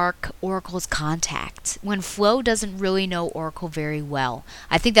gives Mark Oracle's contact when Flo doesn't really know Oracle very well.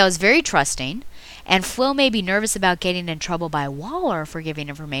 I think that was very trusting. And Flo may be nervous about getting in trouble by Waller for giving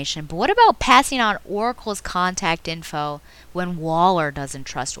information, but what about passing on Oracle's contact info when Waller doesn't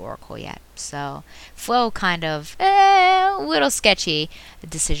trust Oracle yet? So, Flo kind of, a little sketchy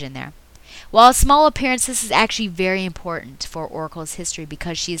decision there. While a small appearance, this is actually very important for Oracle's history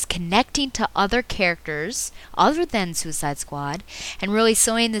because she is connecting to other characters other than Suicide Squad and really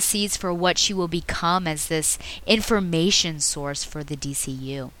sowing the seeds for what she will become as this information source for the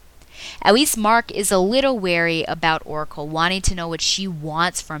DCU. At least Mark is a little wary about Oracle, wanting to know what she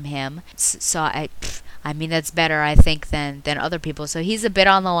wants from him. So I mean, that's better, I think, than other people. So he's a bit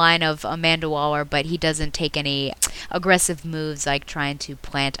on the line of Amanda Waller, but he doesn't take any aggressive moves like trying to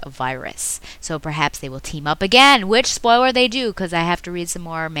plant a virus. So perhaps they will team up again, which, spoiler, they do, because I have to read some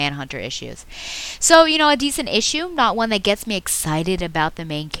more Manhunter issues. So, a decent issue, not one that gets me excited about the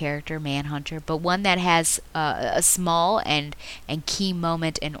main character, Manhunter, but one that has a small and key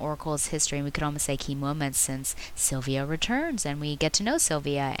moment in Oracle's history. And we could almost say key moment since Sylvia returns, and we get to know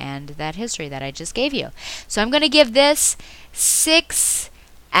Sylvia and that history that I just gave you. So I'm going to give this 6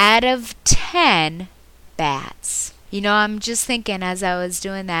 out of 10 bats. I'm just thinking as I was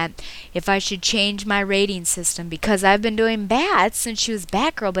doing that, if I should change my rating system, because I've been doing bats since she was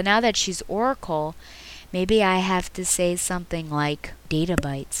Batgirl, but now that she's Oracle, maybe I have to say something like data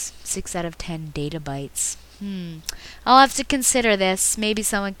bytes. 6 out of 10 data bytes. I'll have to consider this. Maybe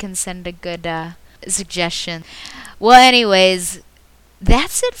someone can send a good suggestion. Well, anyways,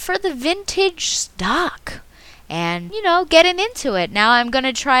 that's it for the vintage stock. And, getting into it. Now I'm going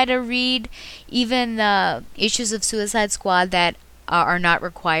to try to read even the issues of Suicide Squad that are not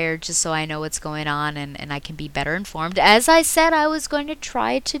required, just so I know what's going on and I can be better informed. As I said, I was going to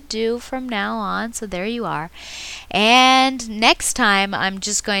try to do from now on, so there you are. And next time, I'm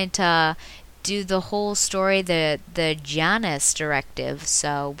just going to do the whole story, the Janus directive.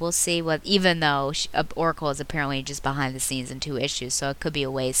 So we'll see what, even though Oracle is apparently just behind the scenes in 2 issues, so it could be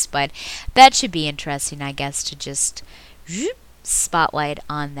a waste, but that should be interesting, I guess, to just spotlight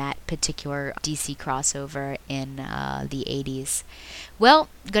on that particular DC crossover in the 80s. Well,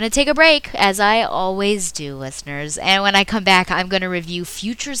 gonna take a break, as I always do, listeners, and when I come back, I'm gonna review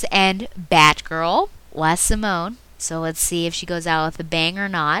Futures End Batgirl, Last Simone, so let's see if she goes out with a bang or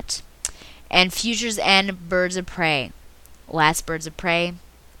not. And Futures End Birds of Prey. Last Birds of Prey,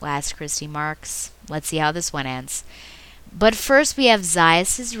 last Christy Marks. Let's see how this one ends. But first we have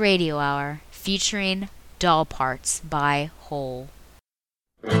Zaius' Radio Hour featuring Doll Parts by Hole.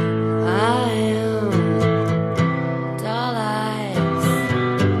 I am doll eyes,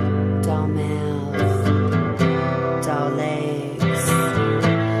 doll mouth, doll legs.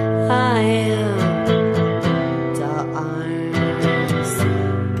 I am doll arms,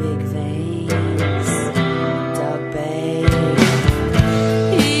 big veins, doll babe.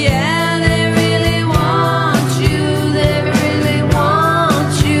 Yeah, they really want you, they really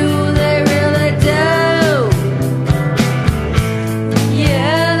want you, they really do.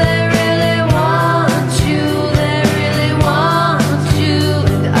 Yeah, they really want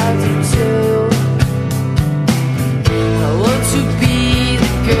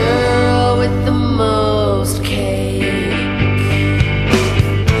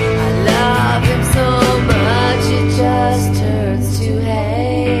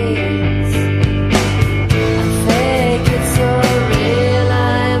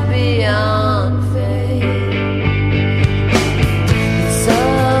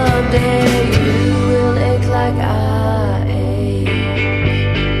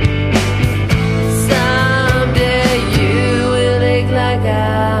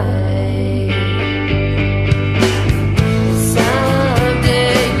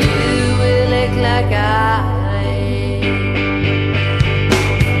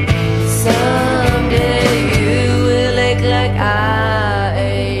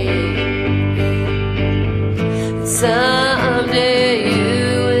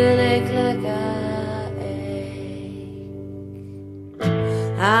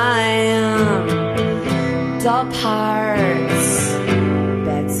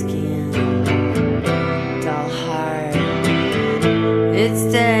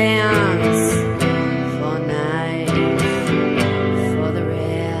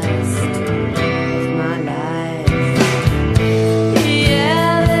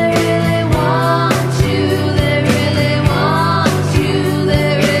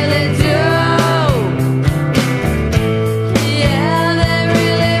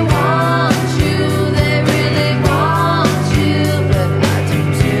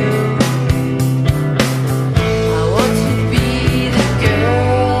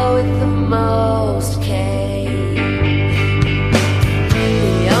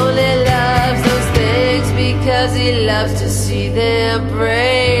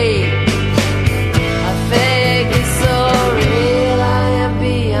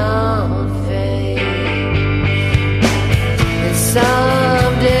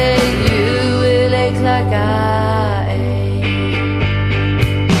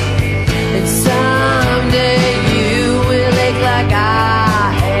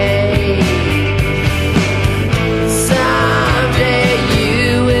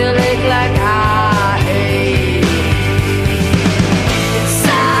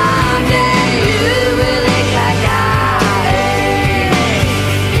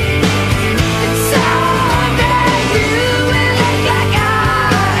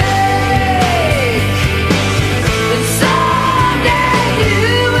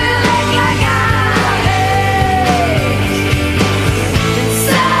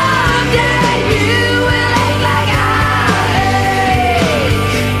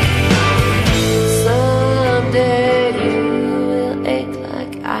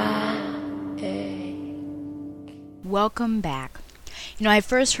welcome back. You know, I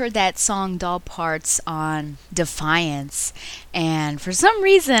first heard that song Doll Parts on Defiance, and for some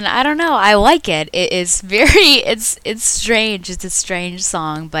reason, I don't know, I like it. It is it's strange. It's a strange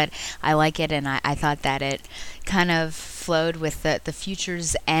song, but I like it, and I thought that it kind of flowed with the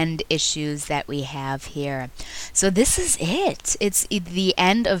Future's End issues that we have here. So this is it. It's the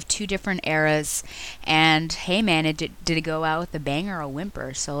end of two different eras, and hey man, did it go out with a bang or a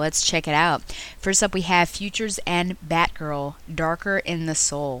whimper? So let's check it out. First up, we have Future's End Batgirl, Darker in the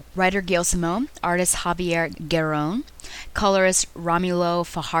Soul. Writer Gail Simone, artist Javier Garrón, colorist Romulo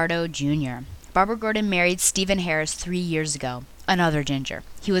Fajardo Jr. Barbara Gordon married Stephen Harris 3 years ago, another ginger.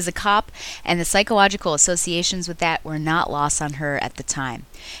 He was a cop, and the psychological associations with that were not lost on her at the time.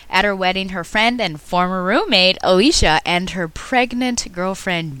 At her wedding, her friend and former roommate, Alicia, and her pregnant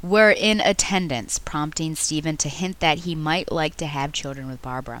girlfriend were in attendance, prompting Stephen to hint that he might like to have children with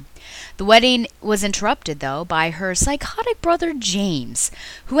Barbara. The wedding was interrupted, though, by her psychotic brother James,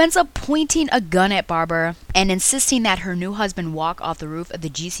 who ends up pointing a gun at Barbara and insisting that her new husband walk off the roof of the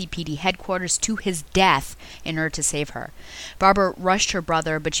GCPD headquarters to his death in order to save her. Barbara rushed her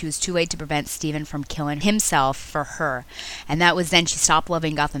brother, but she was too late to prevent Stephen from killing himself for her. And that was then she stopped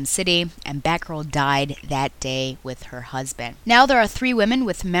loving Gotham City, and Batgirl died that day with her husband. Now there are 3 women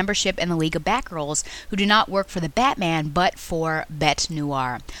with membership in the League of Batgirls who do not work for the Batman, but for Bête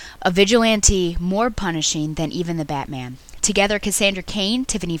Noire, a vigilante more punishing than even the Batman. Together, Cassandra Cain,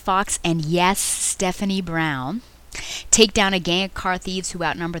 Tiffany Fox, and yes, Stephanie Brown take down a gang of car thieves who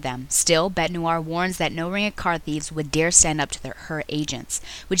outnumber them. Still, Bête Noire warns that no ring of car thieves would dare stand up to her agents,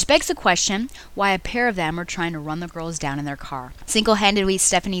 which begs the question why a pair of them are trying to run the girls down in their car. Single-handedly,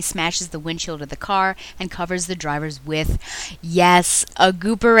 Stephanie smashes the windshield of the car and covers the drivers with, yes, a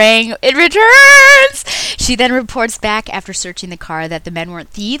gooperang. It returns! She then reports back after searching the car that the men weren't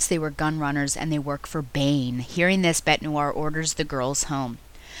thieves, they were gun runners, and they work for Bane. Hearing this, Bête Noire orders the girls home.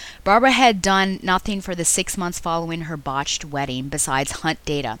 Barbara had done nothing for the 6 months following her botched wedding besides hunt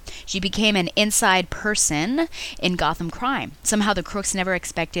data. She became an inside person in Gotham crime. Somehow the crooks never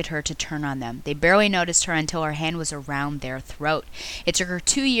expected her to turn on them. They barely noticed her until her hand was around their throat. It took her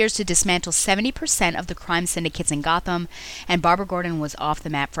 2 years to dismantle 70% of the crime syndicates in Gotham, and Barbara Gordon was off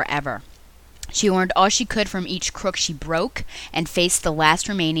the map forever. She learned all she could from each crook she broke and faced the last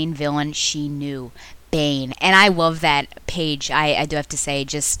remaining villain she knew, Bane. And I love that page, I do have to say,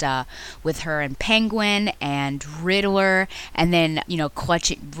 just with her and Penguin and Riddler, and then, you know,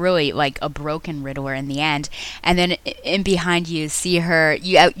 clutching, really like a broken Riddler in the end. And then in behind you see her,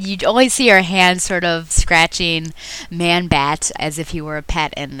 you always see her hand sort of scratching Man-Bat as if he were a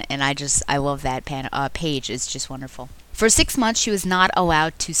pet, and I love that page. It's just wonderful. For 6 months, she was not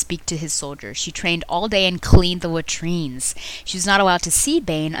allowed to speak to his soldiers. She trained all day and cleaned the latrines. She was not allowed to see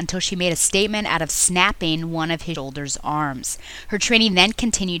Bane until she made a statement out of snapping one of his shoulder's arms. Her training then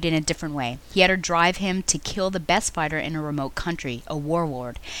continued in a different way. He had her drive him to kill the best fighter in a remote country, a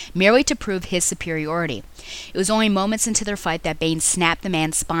warlord, merely to prove his superiority. It was only moments into their fight that Bane snapped the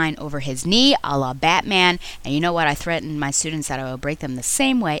man's spine over his knee, a la Batman, and you know what? I threatened my students that I will break them the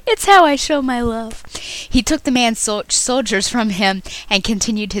same way. It's how I show my love. He took the man's soldiers from him and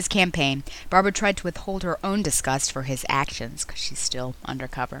continued his campaign. Barbara tried to withhold her own disgust for his actions because she's still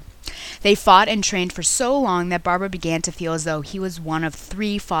undercover. They fought and trained for so long that Barbara began to feel as though he was one of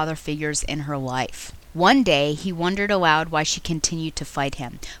 3 father figures in her life. One day, he wondered aloud why she continued to fight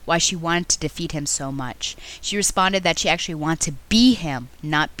him, why she wanted to defeat him so much. She responded that she actually wanted to be him,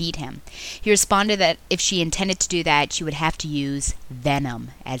 not beat him. He responded that if she intended to do that, she would have to use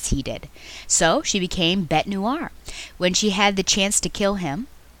venom, as he did. So, she became Bête Noire. When she had the chance to kill him,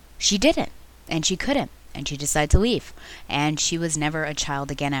 she didn't, and she couldn't, and she decided to leave. And she was never a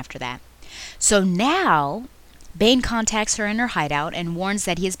child again after that. So now, Bane contacts her in her hideout and warns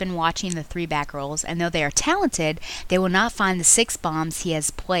that he has been watching the 3 Batgirls, and though they are talented, they will not find the 6 bombs he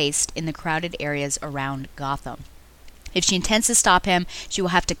has placed in the crowded areas around Gotham. If she intends to stop him, she will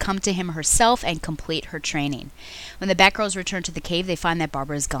have to come to him herself and complete her training. When the Batgirls return to the cave, they find that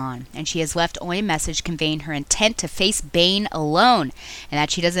Barbara is gone, and she has left only a message conveying her intent to face Bane alone, and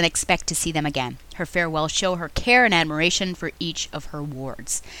that she doesn't expect to see them again. Her farewells show her care and admiration for each of her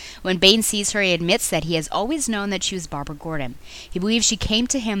wards. When Bane sees her, he admits that he has always known that she was Barbara Gordon. He believes she came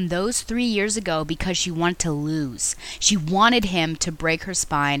to him those 3 years ago because she wanted to lose. She wanted him to break her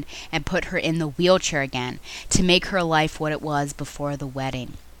spine and put her in the wheelchair again, to make her life what it was before the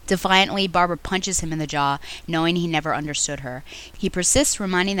wedding. Defiantly, Barbara punches him in the jaw, knowing he never understood her. He persists,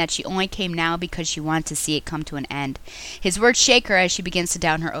 reminding that she only came now because she wanted to see it come to an end. His words shake her as she begins to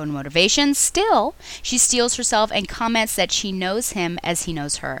doubt her own motivations. Still, she steels herself and comments that she knows him as he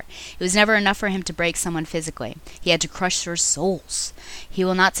knows her. It was never enough for him to break someone physically. He had to crush their souls. He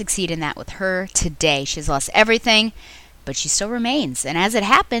will not succeed in that with her today. She has lost everything, but she still remains. And as it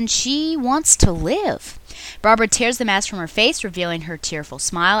happened, she wants to live. Barbara tears the mask from her face, revealing her tearful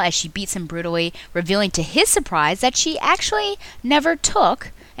smile as she beats him brutally, revealing to his surprise that she actually never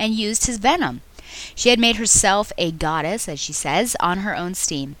took and used his venom. She had made herself a goddess, as she says, on her own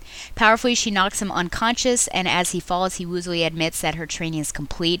steam. Powerfully, she knocks him unconscious, and as he falls, he woozily admits that her training is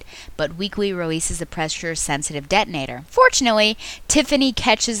complete, but weakly releases the pressure-sensitive detonator. Fortunately, Tiffany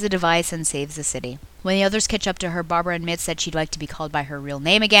catches the device and saves the city. When the others catch up to her, Barbara admits that she'd like to be called by her real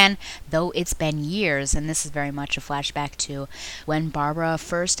name again, though it's been years, and this is very much a flashback to when Barbara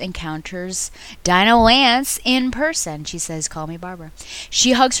first encounters Dinah Lance in person. She says, "Call me Barbara."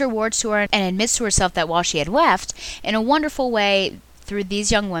 She hugs her wards to her and admits to herself that while she had left, in a wonderful way, through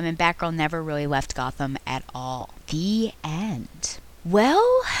these young women, Batgirl never really left Gotham at all. The end.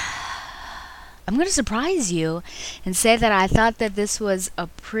 Well, I'm going to surprise you and say that I thought that this was a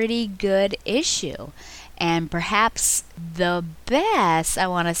pretty good issue. And perhaps the best, I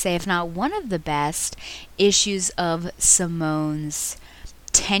want to say, if not one of the best, issues of Simone's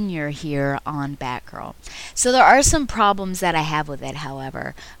tenure here on Batgirl. So there are some problems that I have with it,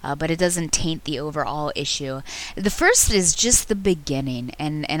 however, but it doesn't taint the overall issue. The first is just the beginning,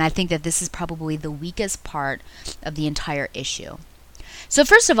 and I think that this is probably the weakest part of the entire issue. So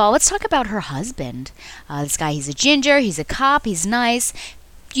first of all, let's talk about her husband. This guy, he's a ginger, he's a cop, he's nice.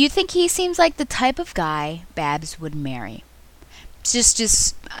 Do you think he seems like the type of guy Babs would marry?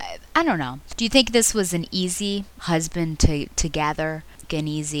 Just I don't know. Do you think this was an easy husband to gather? An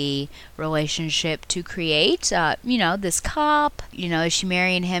easy relationship to create? This cop, is she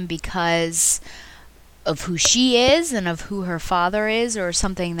marrying him because of who she is and of who her father is, or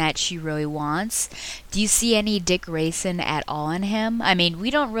something that she really wants? Do you see any Dick Grayson at all in him? I mean,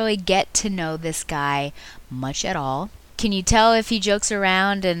 we don't really get to know this guy much at all. Can you tell if he jokes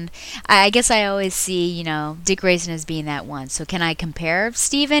around? And I guess I always see, Dick Grayson as being that one. So can I compare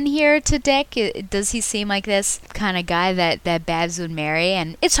Steven here to Dick? Does he seem like this kind of guy that Babs would marry?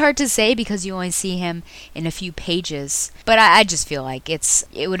 And it's hard to say because you only see him in a few pages. But I just feel like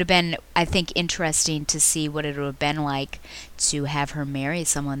it would have been, I think, interesting to see what it would have been like to have her marry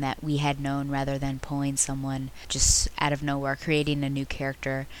someone that we had known rather than pulling someone just out of nowhere, creating a new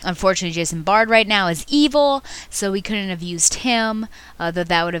character. Unfortunately, Jason Bard right now is evil, so we couldn't have used him, though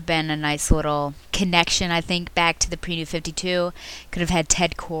that would have been a nice little connection, I think, back to the Pre-New 52. Could have had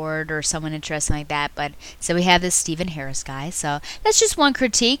Ted Kord or someone interesting like that, but so we have this Stephen Harris guy, so that's just one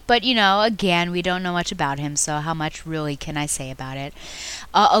critique, but again, we don't know much about him, so how much really can I say about it?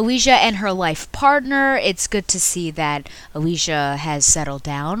 Alicia and her life partner, it's good to see that Alicia has settled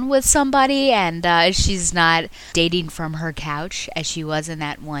down with somebody and she's not dating from her couch as she was in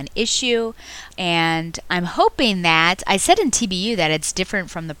that one issue. And I'm hoping that, I said in TBU that it's different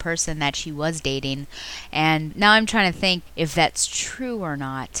from the person that she was dating, and now I'm trying to think if that's true or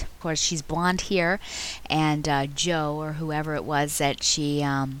not. Of course, she's blonde here, and Joe, or whoever it was that she,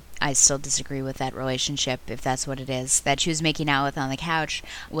 I still disagree with that relationship, if that's what it is, that she was making out with on the couch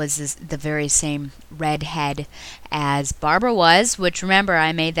was the very same redhead as Barbara was, which, remember,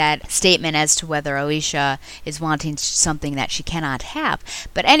 I made that statement as to whether Alicia is wanting something that she cannot have.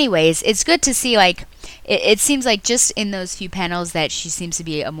 But anyways, it's good to see, like, it seems like just in those few panels that she seems to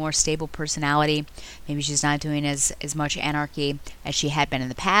be a more stable personality. Maybe she's not doing as much anarchy as she had been in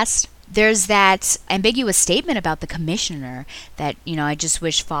the past. There's that ambiguous statement about the commissioner that, I just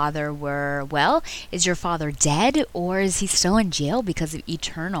wish father were, well, is your father dead or is he still in jail because of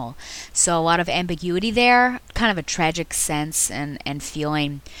Eternal? So a lot of ambiguity there, kind of a tragic sense and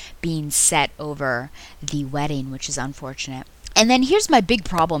feeling being set over the wedding, which is unfortunate. And then here's my big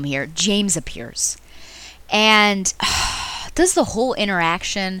problem here. James appears. And does the whole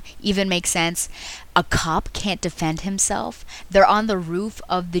interaction even make sense? A cop can't defend himself. They're on the roof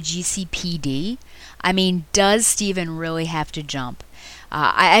of the GCPD. I mean, does Steven really have to jump?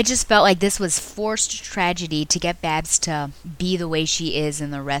 I just felt like this was forced tragedy to get Babs to be the way she is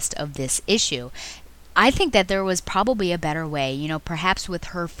in the rest of this issue. I think that there was probably a better way, perhaps with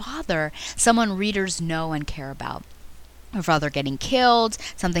her father, someone readers know and care about. Her father getting killed,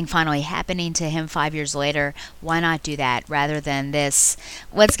 something finally happening to him 5 years later. Why not do that rather than this,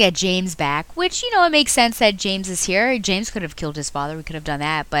 let's get James back, which, it makes sense that James is here. James could have killed his father. We could have done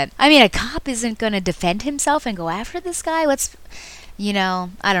that. But, I mean, a cop isn't going to defend himself and go after this guy.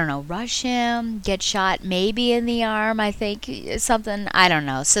 I don't know, rush him, get shot maybe in the arm, I think, something, I don't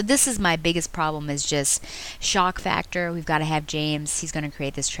know. So this is my biggest problem, is just shock factor. We've got to have James. He's going to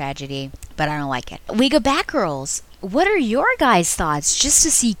create this tragedy, but I don't like it. We go Batgirls. What are your guys' thoughts? Just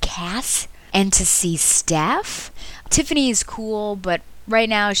to see Cass and to see Steph? Tiffany is cool, but right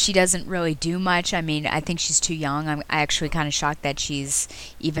now she doesn't really do much. I mean, I think she's too young. I'm actually kind of shocked that she's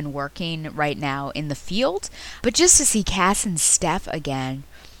even working right now in the field. But just to see Cass and Steph again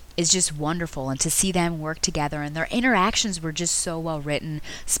is just wonderful, and to see them work together, and their interactions were just so well written,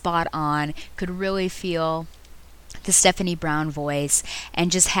 spot on. Could really feel the Stephanie Brown voice,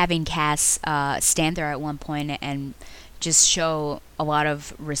 and just having Cass stand there at one point and just show a lot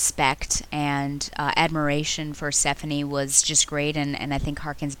of respect and admiration for Stephanie was just great, and I think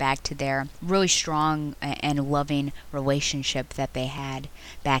harkens back to their really strong and loving relationship that they had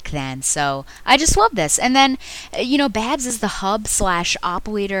back then. So I just love this. And then, Babs is the hub/op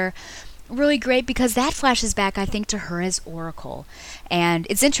leader. Really great, because that flashes back, I think, to her as Oracle. And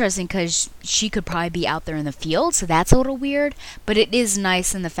it's interesting because she could probably be out there in the field, so that's a little weird, but it is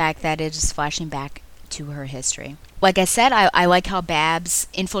nice in the fact that it is flashing back to her history. Like I said, I like how Babs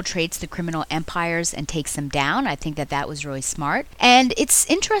infiltrates the criminal empires and takes them down. I think that was really smart. And it's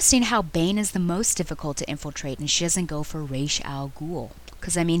interesting how Bane is the most difficult to infiltrate, and she doesn't go for Ra's al Ghul.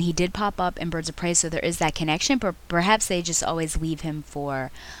 Because, I mean, he did pop up in Birds of Prey, so there is that connection, but perhaps they just always leave him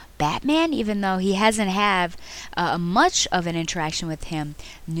for Batman, even though he hasn't had much of an interaction with him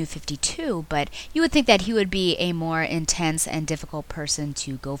in New 52, but you would think that he would be a more intense and difficult person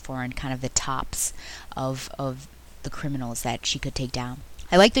to go for, and kind of the tops of the criminals that she could take down.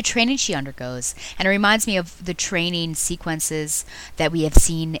 I like the training she undergoes, and it reminds me of the training sequences that we have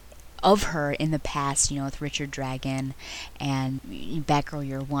seen of her in the past, with Richard Dragon and Batgirl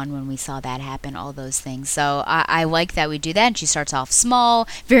Year One, when we saw that happen, all those things. So I like that we do that, and she starts off small,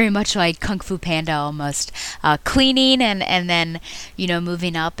 very much like Kung Fu Panda almost, cleaning and then,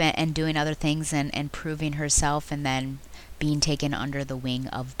 moving up and doing other things and proving herself, and then being taken under the wing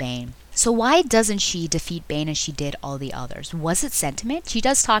of Bane. So why doesn't she defeat Bane as she did all the others? Was it sentiment? She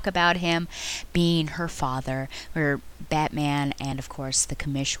does talk about him being her father, where Batman and, of course, the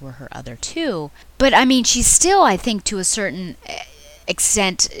Commish were her other two. But, I mean, she still, I think, to a certain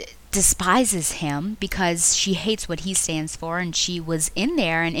extent, despises him because she hates what he stands for, and she was in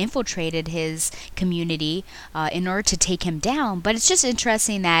there and infiltrated his community in order to take him down. But it's just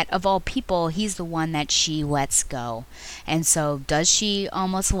interesting that, of all people, he's the one that she lets go. And so does she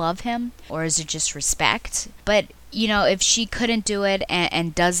almost love him, or is it just respect? But if she couldn't do it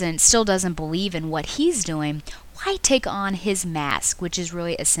and still doesn't believe in what he's doing, why take on his mask, which is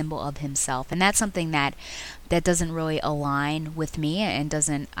really a symbol of himself? And that's something that doesn't really align with me, and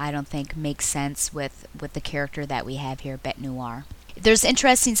doesn't, I don't think, make sense with the character that we have here, Bête Noire. There's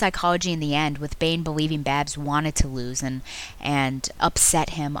interesting psychology in the end, with Bane believing Babs wanted to lose and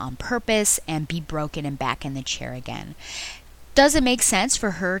upset him on purpose and be broken and back in the chair again. Does it make sense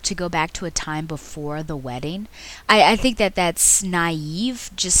for her to go back to a time before the wedding? I think that's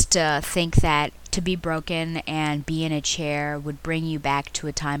naive, just to think that to be broken and be in a chair would bring you back to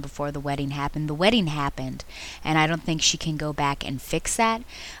a time before the wedding happened. The wedding happened, and I don't think she can go back and fix that.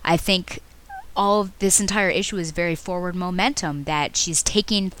 I think all of this entire issue is very forward momentum, that she's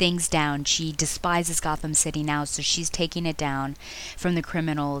taking things down. She despises Gotham City now, so she's taking it down from the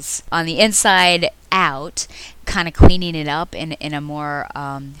criminals on the inside out, kind of cleaning it up in a more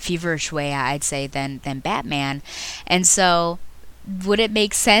feverish way, I'd say, than Batman. And so would it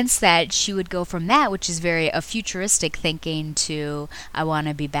make sense that she would go from that, which is very a futuristic thinking, to I want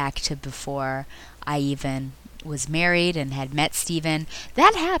to be back to before I even was married and had met Steven?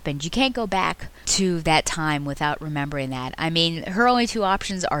 That happened. You can't go back to that time without remembering that. I mean, her only two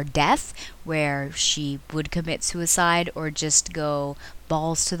options are death, where she would commit suicide, or just go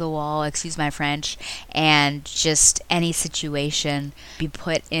balls to the wall, excuse my French, and just any situation be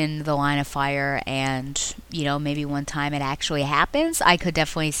put in the line of fire, and maybe one time it actually happens. I could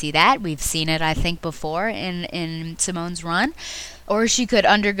definitely see that. We've seen it, I think, before in Simone's run. Or she could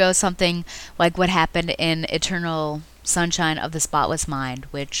undergo something like what happened in Eternal Sunshine of the Spotless Mind,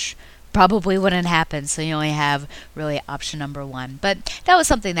 which probably wouldn't happen, so you only have really option number one. But that was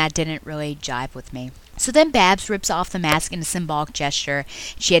something that didn't really jive with me. So then Babs rips off the mask in a symbolic gesture.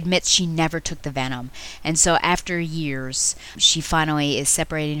 She admits she never took the venom. And so after years, she finally is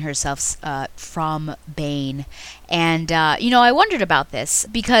separating herself from Bane. And, I wondered about this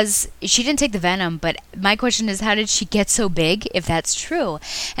because she didn't take the venom, but my question is, how did she get so big, if that's true?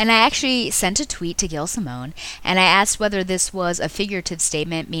 And I actually sent a tweet to Gail Simone, and I asked whether this was a figurative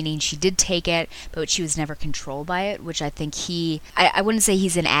statement, meaning she did take it, but she was never controlled by it, which I think I wouldn't say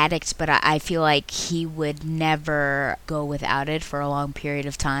he's an addict, but I feel like he would never go without it for a long period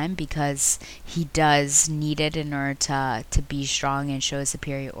of time because he does need it in order to be strong and show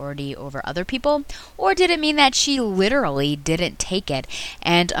superiority over other people. Or did it mean that she literally didn't take it?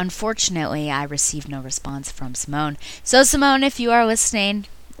 And unfortunately, I received no response from Simone. So Simone, if you are listening,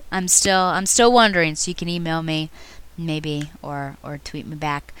 I'm still wondering, so you can email me maybe or tweet me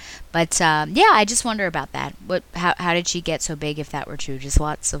back. But I just wonder about that. How did she get so big, if that were true? Just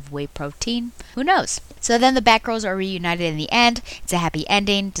lots of whey protein? Who knows? So then the Batgirls are reunited in the end. It's a happy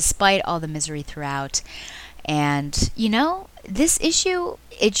ending despite all the misery throughout. And this issue,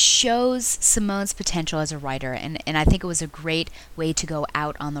 it shows Simone's potential as a writer, and I think it was a great way to go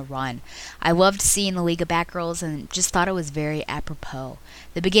out on the run. I loved seeing the League of Batgirls and just thought it was very apropos.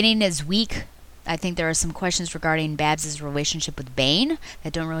 The beginning is weak. I think there are some questions regarding Babs' relationship with Bane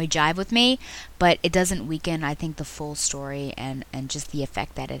that don't really jive with me, but it doesn't weaken, I think, the full story and just the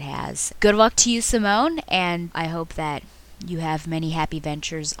effect that it has. Good luck to you, Simone, and I hope that you have many happy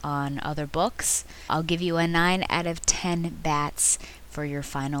ventures on other books. I'll give you a 9 out of 10 bats for your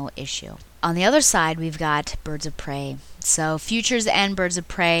final issue. On the other side, we've got Birds of Prey. So, Futures and Birds of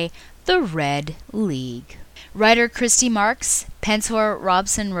Prey, The Red League. Writer Christy Marks, penciler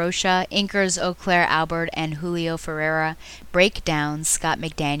Robson Rocha, inkers Eau Claire Albert and Julio Ferreira, break down Scott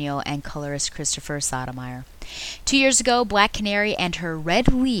McDaniel, and colorist Christopher Sotomayor. 2 years ago, Black Canary and her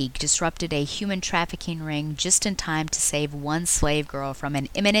Red League disrupted a human trafficking ring just in time to save one slave girl from an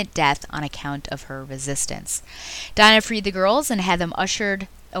imminent death on account of her resistance. Dinah freed the girls and had them ushered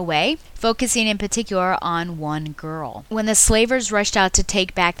away, focusing in particular on one girl. When the slavers rushed out to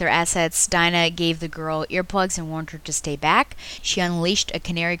take back their assets, Dinah gave the girl earplugs and warned her to stay back. She unleashed a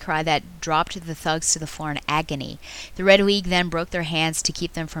canary cry that dropped the thugs to the floor in agony. The Red League then broke their hands to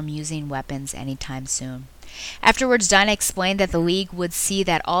keep them from using weapons anytime soon. Afterwards, Dinah explained that the League would see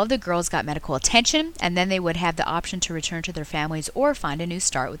that all of the girls got medical attention, and then they would have the option to return to their families or find a new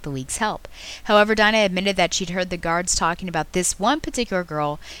start with the League's help. However, Dinah admitted that she'd heard the guards talking about this one particular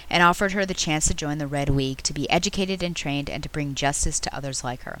girl and offered her the chance to join the Red League, to be educated and trained, and to bring justice to others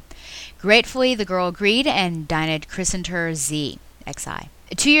like her. Gratefully, the girl agreed, and Dinah christened her Z, X-I.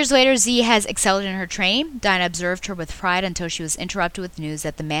 2 years later, Z has excelled in her training. Dinah observed her with pride until she was interrupted with news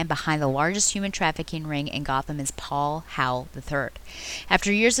that the man behind the largest human trafficking ring in Gotham is Paul Howell III.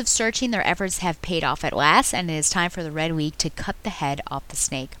 After years of searching, their efforts have paid off at last, and it is time for the Red League to cut the head off the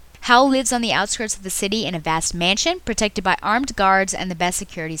snake. Howell lives on the outskirts of the city in a vast mansion, protected by armed guards and the best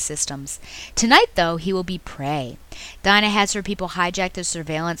security systems. Tonight, though, he will be prey. Dinah has her people hijack the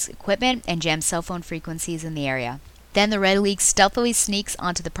surveillance equipment and jam cell phone frequencies in the area. Then the Red League stealthily sneaks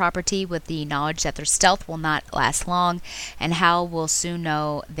onto the property with the knowledge that their stealth will not last long, and Hal will soon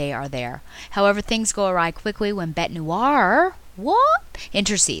know they are there. However, things go awry quickly when Bette Noir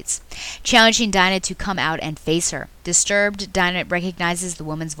intercedes, challenging Dinah to come out and face her. Disturbed, Dinah recognizes the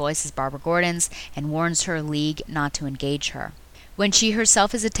woman's voice as Barbara Gordon's and warns her League not to engage her. When she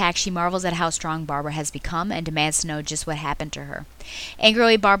herself is attacked, she marvels at how strong Barbara has become and demands to know just what happened to her.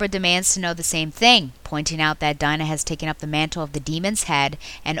 Angrily, Barbara demands to know the same thing, pointing out that Dinah has taken up the mantle of the Demon's Head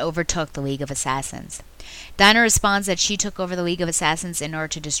and overtook the League of Assassins. Dinah responds that she took over the League of Assassins in order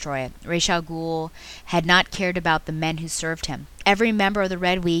to destroy it. Ra's al Ghul had not cared about the men who served him. Every member of the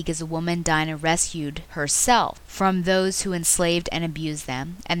Red League is a woman Dinah rescued herself from those who enslaved and abused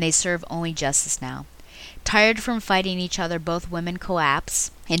them, and they serve only justice now. Tired from fighting each other, both women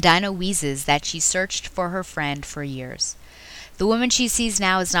collapse, and Dinah wheezes that she searched for her friend for years. The woman she sees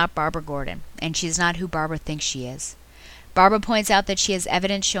now is not Barbara Gordon, and she is not who Barbara thinks she is. Barbara points out that she has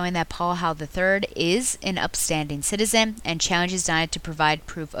evidence showing that Paul Howell III is an upstanding citizen, and challenges Dinah to provide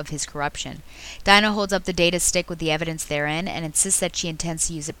proof of his corruption. Dinah holds up the data stick with the evidence therein, and insists that she intends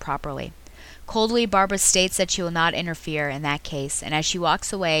to use it properly. Coldly, Barbara states that she will not interfere in that case, and as she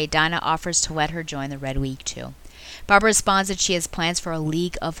walks away, Dinah offers to let her join the Red League too. Barbara responds that she has plans for a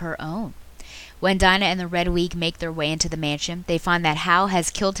league of her own. When Dinah and the Red League make their way into the mansion, they find that Hal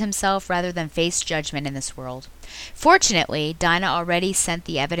has killed himself rather than face judgment in this world. Fortunately, Dinah already sent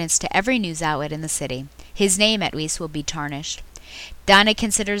the evidence to every news outlet in the city. His name, at least, will be tarnished. Dinah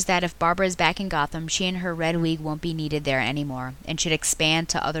considers that if Barbara is back in Gotham, she and her Red League won't be needed there anymore and should expand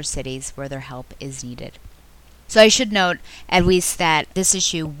to other cities where their help is needed. So I should note, at least, that this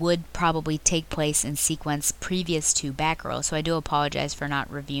issue would probably take place in sequence previous to Batgirl, so I do apologize for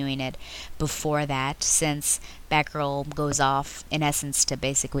not reviewing it before that, since Batgirl goes off, in essence, to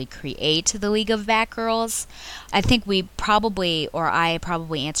basically create the League of Batgirls. I think I probably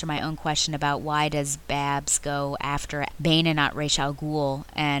answer my own question about why does Babs go after Bane and not Ra's al Ghul,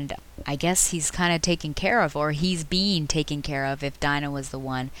 and I guess he's kind of taken care of, or he's being taken care of if Dinah was the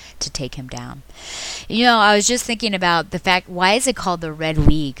one to take him down. I was just thinking about the fact, why is it called the Red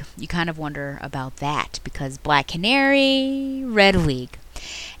League? You kind of wonder about that, because Black Canary, Red League.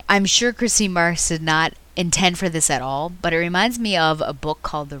 I'm sure Christine Marks did not intend for this at all, but it reminds me of a book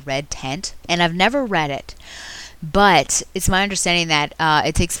called The Red Tent, and I've never read it. But it's my understanding that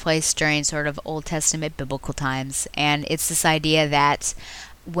it takes place during sort of Old Testament biblical times, and it's this idea that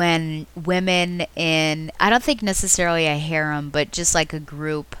when women in, I don't think necessarily a harem, but just like a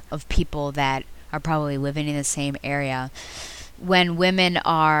group of people that are probably living in the same area, when women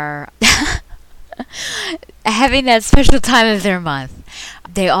are having that special time of their month,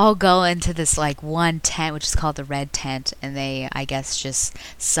 they all go into this like one tent, which is called the Red Tent, and they, I guess, just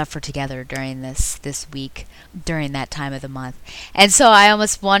suffer together during this week, during that time of the month. And so I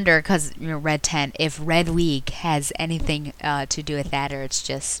almost wonder, because Red Tent, if Red League has anything to do with that, or it's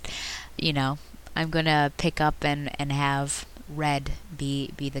just, I'm gonna pick up and have red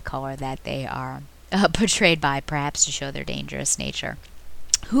be the color that they are portrayed by, perhaps to show their dangerous nature.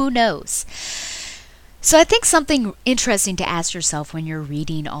 Who knows? So I think something interesting to ask yourself when you're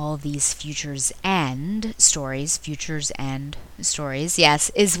reading all of these Futures End stories,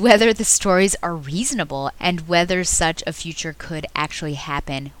 yes, is whether the stories are reasonable and whether such a future could actually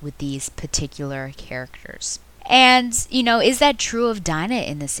happen with these particular characters. And, is that true of Dinah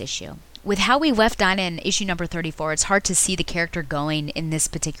in this issue? With how we left Dinah in issue number 34, it's hard to see the character going in this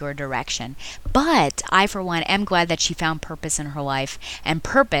particular direction. But I, for one, am glad that she found purpose in her life, and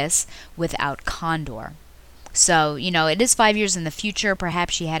purpose without Condor. So, it is 5 years in the future.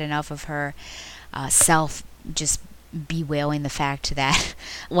 Perhaps she had enough of her self just bewailing the fact that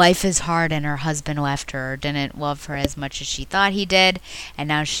life is hard and her husband left her, or didn't love her as much as she thought he did, and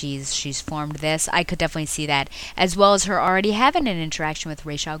now she's formed this. I could definitely see that, as well as her already having an interaction with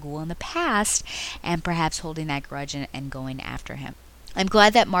Ra's al Ghul in the past, and perhaps holding that grudge and going after him. I'm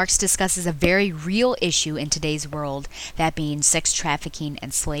glad that Marks discusses a very real issue in today's world, that being sex trafficking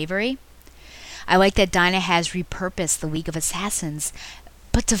and slavery. I like that Dinah has repurposed the League of Assassins,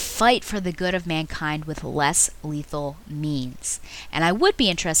 but to fight for the good of mankind with less lethal means. And I would be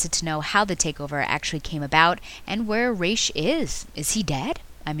interested to know how the takeover actually came about and where Ra's is. Is he dead?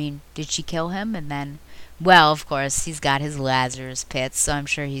 I mean, did she kill him? And then, well, of course, he's got his Lazarus pits, so I'm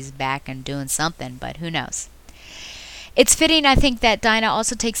sure he's back and doing something, but who knows? It's fitting, I think, that Dinah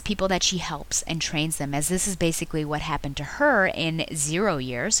also takes people that she helps and trains them, as this is basically what happened to her in 0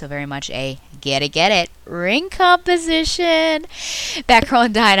 Year, so very much a get it, ring composition. Batgirl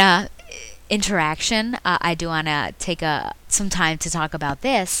and Dinah interaction. I do want to take some time to talk about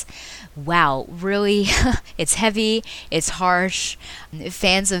this. Wow, really, it's heavy, it's harsh.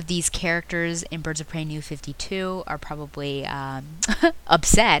 Fans of these characters in Birds of Prey New 52 are probably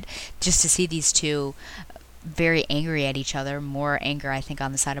upset just to see these two very angry at each other. More anger, I think,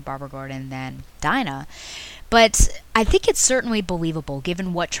 on the side of Barbara Gordon than Dinah. But I think it's certainly believable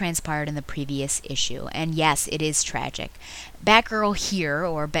given what transpired in the previous issue. And yes, it is tragic. Batgirl here,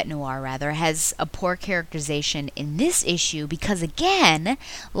 or Bête Noire rather, has a poor characterization in this issue because, again,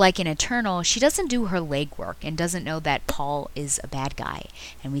 like in Eternal, she doesn't do her legwork and doesn't know that Paul is a bad guy.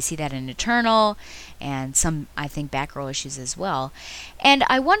 And we see that in Eternal and some, I think, Batgirl issues as well. And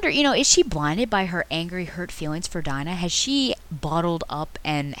I wonder, is she blinded by her angry, hurt feelings for Dinah? Has she bottled up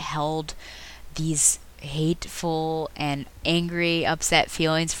and held these hateful and angry, upset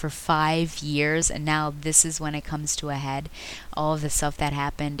feelings for 5 years, and now this is when it comes to a head? All of the stuff that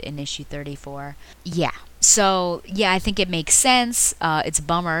happened in issue 34. So I think it makes sense. It's a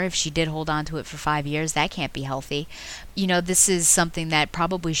bummer if she did hold on to it for 5 years. That can't be healthy. This is something that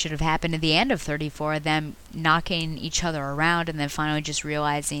probably should have happened at the end of 34, them knocking each other around and then finally just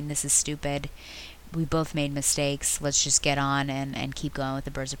realizing this is stupid. We both made mistakes. Let's just get on and keep going with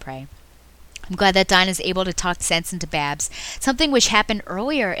the Birds of Prey. I'm glad that Dinah's able to talk sense into Babs, something which happened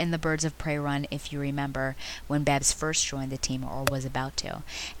earlier in the Birds of Prey run, if you remember, when Babs first joined the team, or was about to.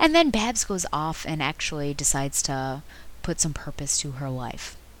 And then Babs goes off and actually decides to put some purpose to her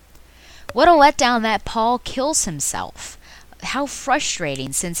life. What a letdown that Paul kills himself. how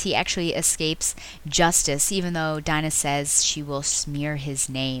frustrating, since he actually escapes justice, even though Dinah says she will smear his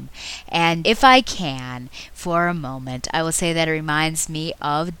name. And if I can, for a moment, I will say that it reminds me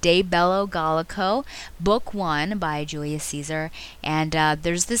of De Bello Gallico, Book 1 by Julius Caesar. And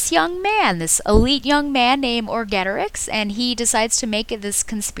there's this young man, this elite young man named Orgetorix, and he decides to make this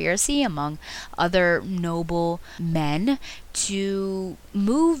conspiracy among other noble men to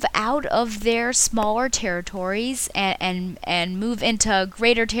move out of their smaller territories and move into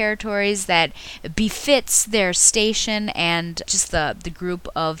greater territories that befits their station and just the group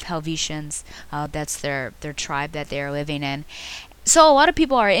of Helvetians. That's their tribe that they are living in. So a lot of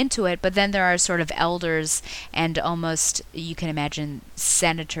people are into it, but then there are sort of elders and almost, you can imagine,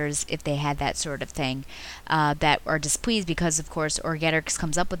 senators, if they had that sort of thing, that are displeased because, of course, Orgetorix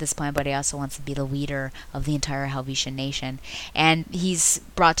comes up with this plan, but he also wants to be the leader of the entire Helvetian nation. And he's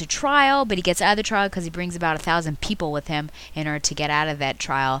brought to trial, but he gets out of the trial because he brings about 1,000 people with him in order to get out of that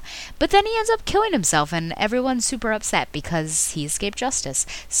trial. But then he ends up killing himself, and everyone's super upset because he escaped justice.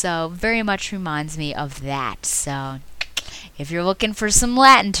 So very much reminds me of that. So if you're looking for some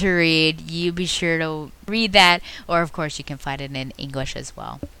Latin to read, you be sure to read that, or of course you can find it in English as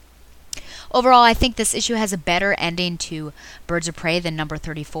well. Overall, I think this issue has a better ending to Birds of Prey than number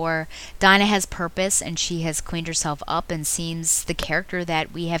 34. Dinah has purpose, and she has cleaned herself up and seems the character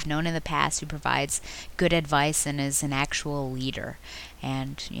that we have known in the past, who provides good advice and is an actual leader.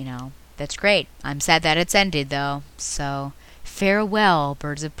 And, that's great. I'm sad that it's ended, though. So, farewell,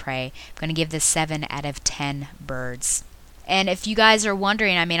 Birds of Prey. I'm going to give this 7 out of 10 birds. And if you guys are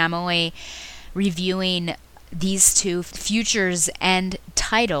wondering, I'm only reviewing these two Futures End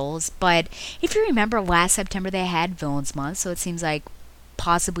titles, but if you remember last September they had Villains Month, so it seems like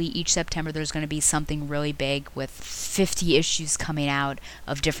possibly each September there's going to be something really big with 50 issues coming out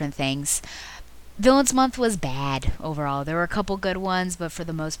of different things. Villains Month was bad overall. There were a couple good ones, but for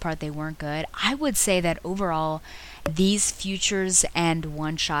the most part they weren't good. I would say that overall these Futures End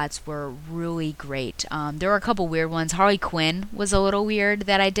one-shots were really great. There were a couple weird ones. Harley Quinn was a little weird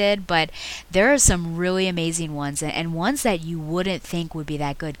that I did, but there are some really amazing ones, and ones that you wouldn't think would be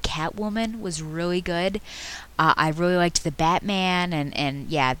that good. Catwoman was really good. I really liked the Batman, and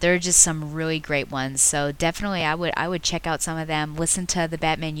yeah, there are just some really great ones. So definitely I would check out some of them, listen to the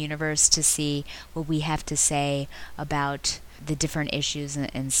Batman universe to see what we have to say about the different issues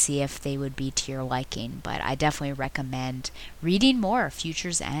and see if they would be to your liking. But I definitely recommend reading more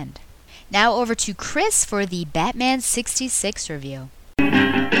Futures End. Now over to Chris for the Batman 66 review.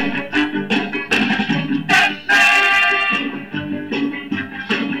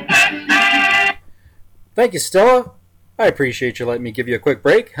 Thank you, Stella. I appreciate you letting me give you a quick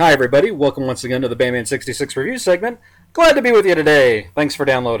break. Hi, everybody. Welcome once again to the Batman 66 review segment. Glad to be with you today. Thanks for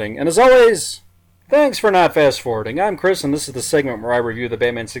downloading. And as always, thanks for not fast-forwarding. I'm Chris, and this is the segment where I review the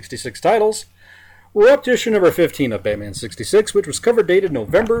Batman 66 titles. We're up to issue number 15 of Batman 66, which was cover dated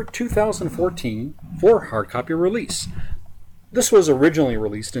November 2014 for hard copy release. This was originally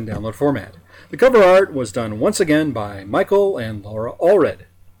released in download format. The cover art was done once again by Michael and Laura Allred.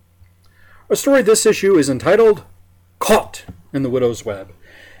 Our story this issue is entitled Caught in the Widow's Web,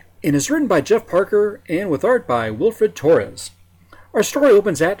 and is written by Jeff Parker and with art by Wilfred Torres. Our story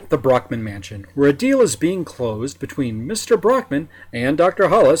opens at the Brockman Mansion, where a deal is being closed between Mr. Brockman and Dr.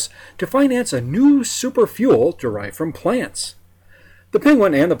 Hollis to finance a new super fuel derived from plants. The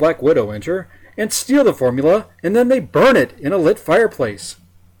Penguin and the Black Widow enter and steal the formula, and then they burn it in a lit fireplace.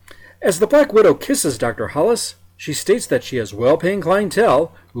 As the Black Widow kisses Dr. Hollis, she states that she has well-paying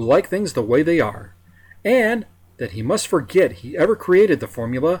clientele who like things the way they are, and that he must forget he ever created the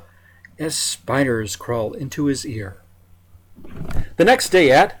formula as spiders crawl into his ear. The next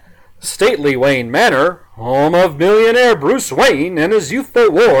day at stately Wayne Manor, home of millionaire Bruce Wayne and his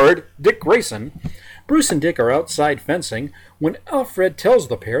youthful ward, Dick Grayson, Bruce and Dick are outside fencing when Alfred tells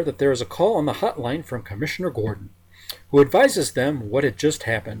the pair that there is a call on the hotline from Commissioner Gordon, who advises them what had just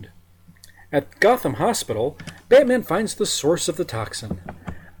happened. At Gotham Hospital, Batman finds the source of the toxin,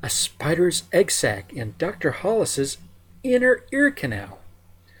 a spider's egg sac in Dr. Hollis's inner ear canal.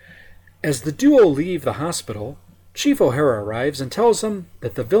 As the duo leave the hospital, Chief O'Hara arrives and tells them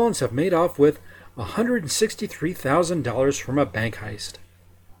that the villains have made off with $163,000 from a bank heist.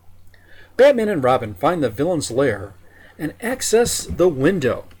 Batman and Robin find the villain's lair and access the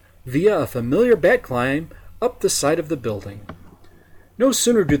window via a familiar bat climb up the side of the building. No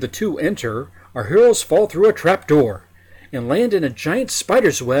sooner do the two enter, our heroes fall through a trapdoor and land in a giant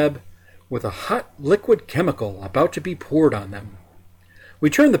spider's web with a hot liquid chemical about to be poured on them. We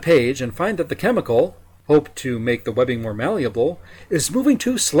turn the page and find that the chemical, hoped to make the webbing more malleable, is moving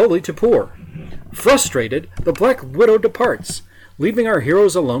too slowly to pour. Frustrated, the Black Widow departs, leaving our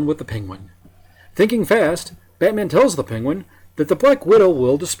heroes alone with the Penguin. Thinking fast, Batman tells the Penguin that the Black Widow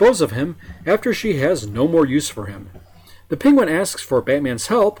will dispose of him after she has no more use for him. The Penguin asks for Batman's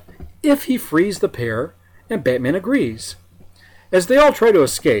help if he frees the pair, and Batman agrees. As they all try to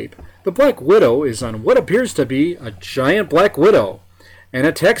escape, the Black Widow is on what appears to be a giant Black Widow, and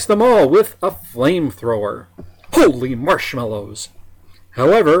attacks them all with a flamethrower. Holy marshmallows!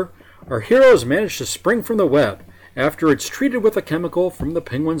 However, our heroes manage to spring from the web after it's treated with a chemical from the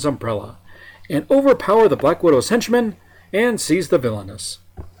Penguin's umbrella, and overpower the Black Widow's henchmen and seize the villainess.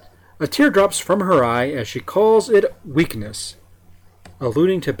 A tear drops from her eye as she calls it weakness,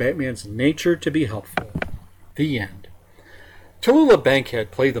 alluding to Batman's nature to be helpful. The end. Tallulah Bankhead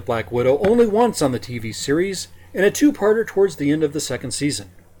played the Black Widow only once on the TV series, in a two-parter towards the end of the second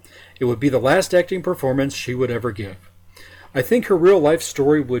season. It would be the last acting performance she would ever give. I think her real-life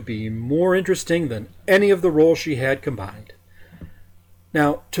story would be more interesting than any of the roles she had combined.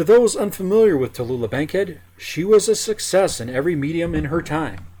 Now, to those unfamiliar with Tallulah Bankhead, she was a success in every medium in her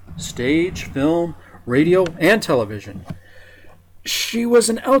time: stage, film, radio, and television. She was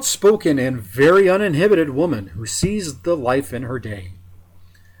an outspoken and very uninhibited woman who seized the life in her day.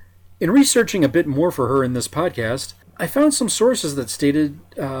 In researching a bit more for her in this podcast, I found some sources that stated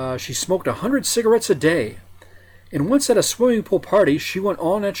she smoked 100 cigarettes a day, and once at a swimming pool party, she went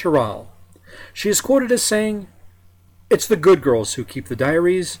all natural. She is quoted as saying, "It's the good girls who keep the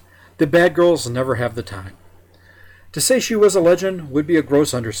diaries, the bad girls never have the time." To say she was a legend would be a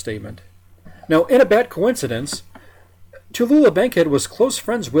gross understatement. Now, in a bad coincidence, Tallulah Bankhead was close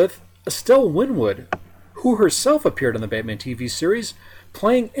friends with Estelle Winwood, who herself appeared on the Batman TV series,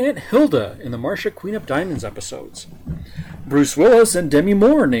 playing Aunt Hilda in the Marcia Queen of Diamonds episodes. Bruce Willis and Demi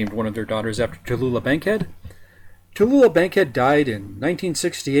Moore named one of their daughters after Tallulah Bankhead. Tallulah Bankhead died in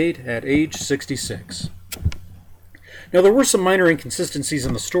 1968 at age 66. Now, there were some minor inconsistencies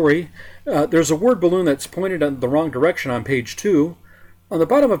in the story. There's a word balloon that's pointed in the wrong direction on page 2. On the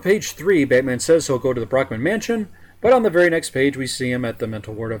bottom of page 3, Batman says he'll go to the Brockman Mansion, but on the very next page we see him at the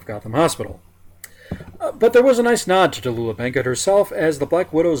mental ward of Gotham Hospital. But there was a nice nod to Tallulah Bankhead herself, as the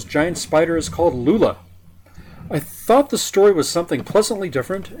Black Widow's giant spider is called Lula. I thought the story was something pleasantly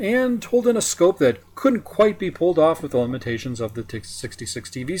different, and told in a scope that couldn't quite be pulled off with the limitations of the 66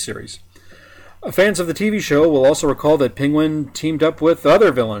 TV series. Fans of the TV show will also recall that Penguin teamed up with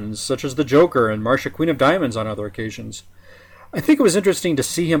other villains, such as the Joker and Marcia Queen of Diamonds on other occasions. I think it was interesting to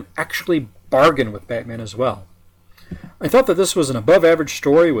see him actually bargain with Batman as well. I thought that this was an above-average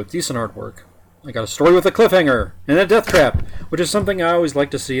story with decent artwork. I got a story with a cliffhanger and a death trap, which is something I always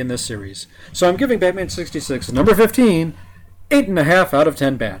like to see in this series. So I'm giving Batman 66, number 15, 8.5 out of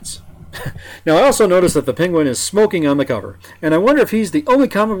 10 bats. Now, I also noticed that the Penguin is smoking on the cover, and I wonder if he's the only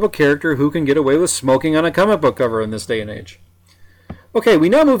comic book character who can get away with smoking on a comic book cover in this day and age. Okay, we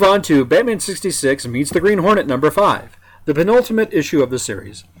now move on to Batman 66 Meets the Green Hornet, number 5, the penultimate issue of the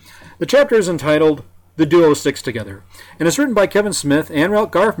series. The chapter is entitled The Duo Sticks Together, and is written by Kevin Smith and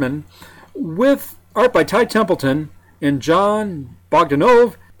Ralph Garfman, with art by Ty Templeton and John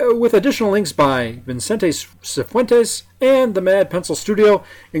Bogdanov, with additional links by Vicente Cifuentes and the Mad Pencil Studio,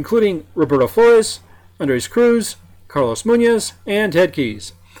 including Roberto Flores, Andres Cruz, Carlos Munoz, and Ted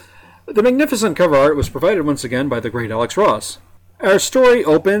Keyes. The magnificent cover art was provided once again by the great Alex Ross. Our story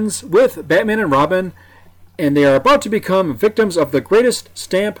opens with Batman and Robin, and they are about to become victims of the greatest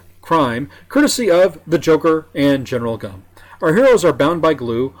stamp crime, courtesy of the Joker and General Gum. Our heroes are bound by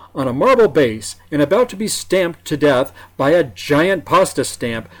glue on a marble base and about to be stamped to death by a giant pasta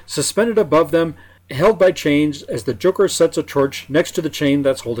stamp suspended above them, held by chains as the Joker sets a torch next to the chain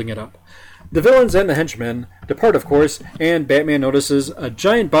that's holding it up. The villains and the henchmen depart, of course, and Batman notices a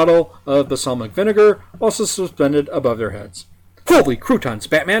giant bottle of balsamic vinegar also suspended above their heads. Holy croutons,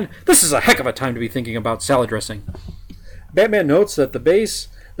 Batman! This is a heck of a time to be thinking about salad dressing. Batman notes that the base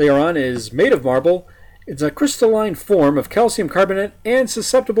they are on is made of marble. It's a crystalline form of calcium carbonate and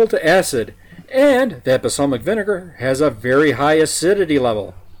susceptible to acid, and that balsamic vinegar has a very high acidity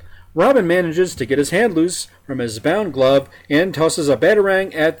level. Robin manages to get his hand loose from his bound glove and tosses a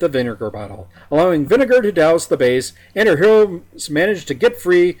batarang at the vinegar bottle, allowing vinegar to douse the base, and her heroes manage to get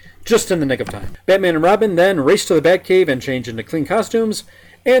free just in the nick of time. Batman and Robin then race to the Batcave and change into clean costumes,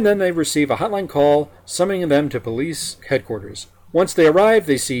 and then they receive a hotline call summoning them to police headquarters. Once they arrive,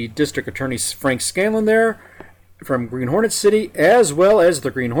 they see District Attorney Frank Scanlon there from Green Hornet City, as well as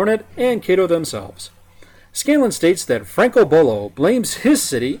the Green Hornet and Kato themselves. Scanlon states that Franco Bolo blames his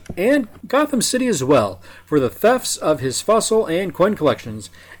city, and Gotham City as well, for the thefts of his fossil and coin collections,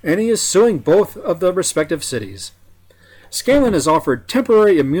 and he is suing both of the respective cities. Scanlan is offered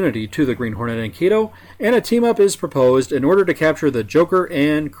temporary immunity to the Green Hornet and Kato, and a team-up is proposed in order to capture the Joker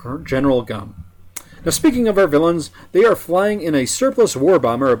and General Gum. Now, speaking of our villains, they are flying in a surplus war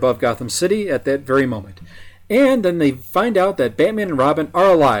bomber above Gotham City at that very moment. And then they find out that Batman and Robin are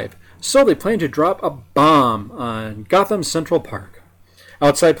alive, so they plan to drop a bomb on Gotham Central Park.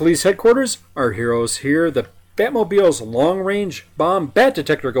 Outside police headquarters, our heroes hear the Batmobile's long-range bomb bat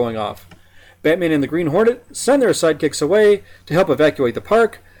detector going off. Batman and the Green Hornet send their sidekicks away to help evacuate the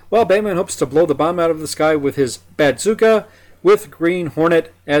park, while Batman hopes to blow the bomb out of the sky with his Bazooka, with Green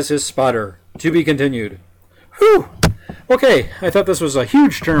Hornet as his spotter. To be continued. Whew! Okay, I thought this was a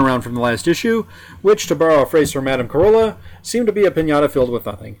huge turnaround from the last issue, which, to borrow a phrase from Madame Corolla, seemed to be a piñata filled with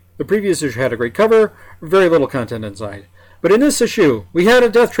nothing. The previous issue had a great cover, very little content inside. But in this issue, we had a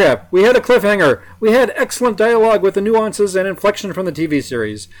death trap, we had a cliffhanger, we had excellent dialogue with the nuances and inflection from the TV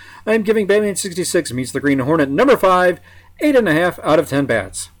series. I am giving Batman 66 Meets the Green Hornet number 5, 8.5 out of 10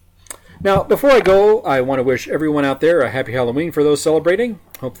 bats. Now, before I go, I want to wish everyone out there a happy Halloween for those celebrating.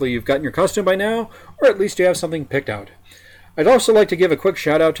 Hopefully you've gotten your costume by now, or at least you have something picked out. I'd also like to give a quick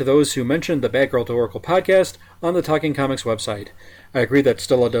shout out to those who mentioned the Batgirl to Oracle podcast on the Talking Comics website. I agree that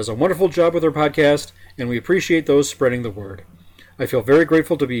Stella does a wonderful job with her podcast, and we appreciate those spreading the word. I feel very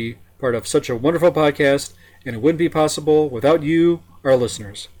grateful to be part of such a wonderful podcast, and it wouldn't be possible without you, our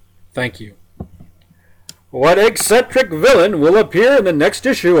listeners. Thank you. What eccentric villain will appear in the next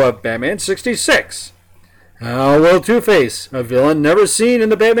issue of Batman 66? How will Two-Face, a villain never seen in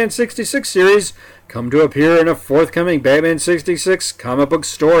the Batman 66 series, come to appear in a forthcoming Batman 66 comic book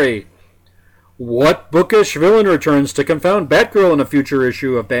story? What bookish villain returns to confound Batgirl in a future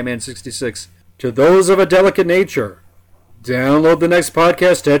issue of Batman 66? To those of a delicate nature, download the next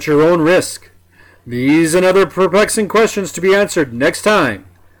podcast at your own risk. These and other perplexing questions to be answered next time.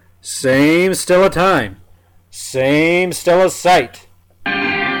 Same Stella time. Same Stella site.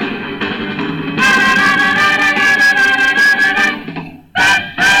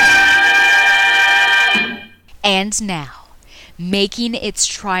 And now, making its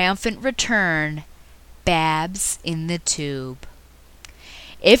triumphant return, Babs in the Tube.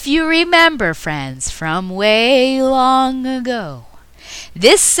 If you remember, friends, from way long ago,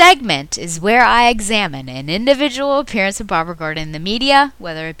 this segment is where I examine an individual appearance of Barbara Gordon in the media,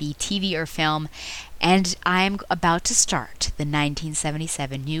 whether it be TV or film, and I'm about to start the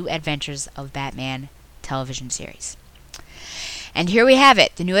 1977 New Adventures of Batman television series. And here we have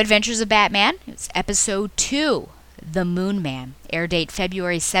it, The New Adventures of Batman. It's episode 2, The Moon Man, air date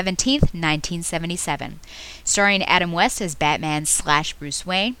February 17th, 1977. Starring Adam West as Batman / Bruce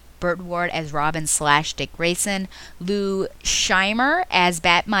Wayne, Burt Ward as Robin / Dick Grayson, Lou Scheimer as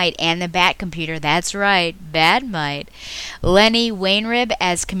Batmite and the Batcomputer, that's right, Batmite, Lenny Wainrib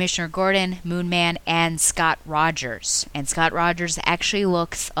as Commissioner Gordon, Moonman, and Scott Rogers. And Scott Rogers actually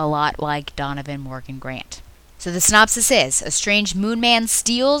looks a lot like Donovan Morgan Grant. So the synopsis is, a strange Moonman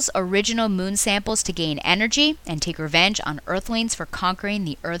steals original moon samples to gain energy and take revenge on Earthlings for conquering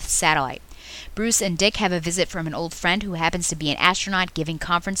the Earth satellite. Bruce and Dick have a visit from an old friend who happens to be an astronaut giving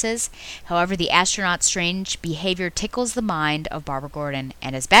conferences. However, the astronaut's strange behavior tickles the mind of Barbara Gordon,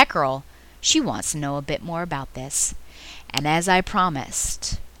 and as Batgirl, she wants to know a bit more about this. And as I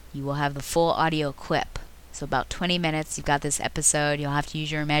promised, you will have the full audio clip. So about 20 minutes, you've got this episode. You'll have to use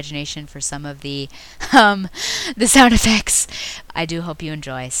your imagination for some of the sound effects. I do hope you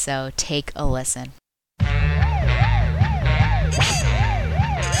enjoy, so take a listen.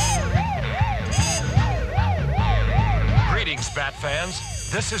 Greetings, Bat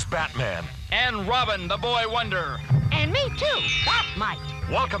fans. This is Batman. And Robin, the Boy Wonder. And me too, Batmite.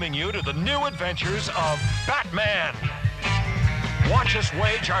 Welcoming you to the new adventures of Batman. Watch us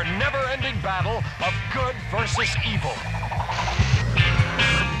wage our never-ending battle of good versus evil.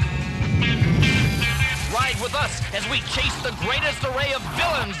 Ride with us as we chase the greatest array of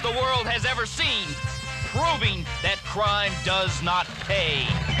villains the world has ever seen, proving that crime does not pay.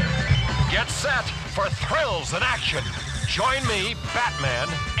 Get set for thrills and action. Join me, Batman.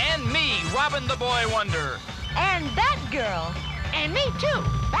 And me, Robin the Boy Wonder. And Batgirl. And me too,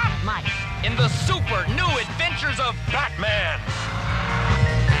 Batmite. In the super new adventures of Batman.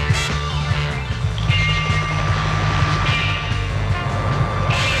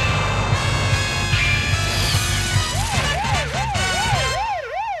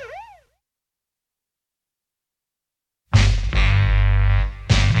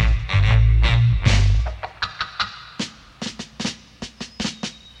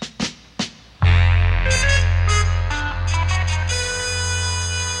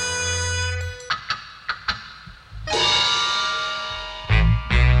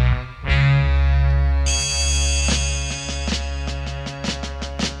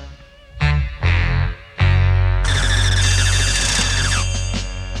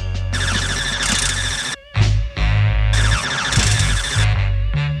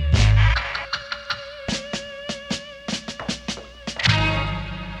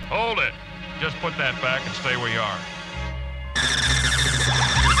 Hold it. Just put that back and stay where you are.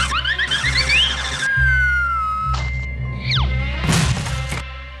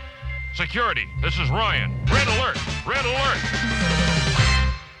 Security, this is Ryan. Red alert! Red alert!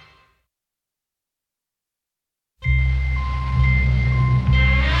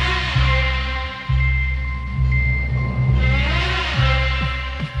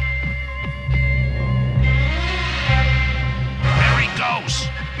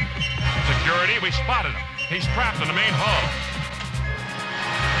 Security, we spotted him. He's trapped in the main hall.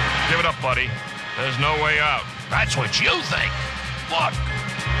 Give it up, buddy. There's no way out. That's what you think. Look.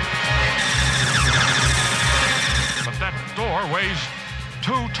 But that door weighs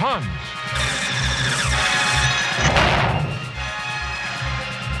 2 tons.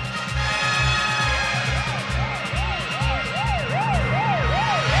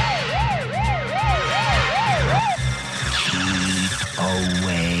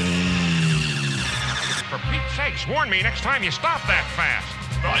 For Pete's sakes, warn me next time you stop that fast.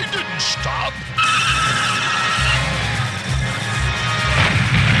 I didn't stop.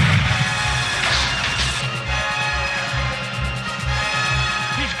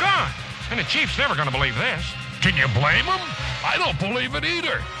 He's gone. And the chief's never going to believe this. Can you blame him? I don't believe it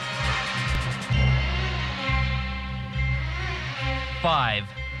either. 5,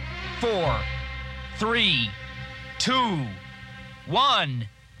 4, 3, 2, 1.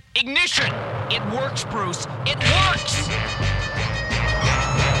 Ignition! It works, Bruce. It works!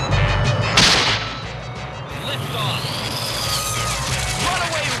 Lift off.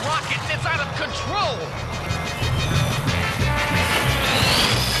 Runaway rocket that's out of control!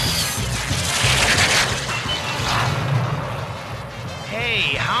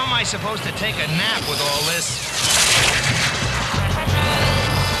 Hey, how am I supposed to take a nap with all this?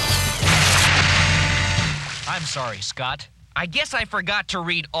 I'm sorry, Scott. I guess I forgot to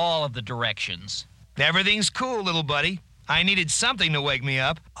read all of the directions. Everything's cool, little buddy. I needed something to wake me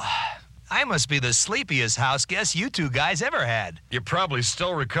up. I must be the sleepiest house guest you two guys ever had. You're probably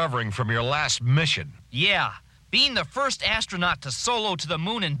still recovering from your last mission. Yeah, being the first astronaut to solo to the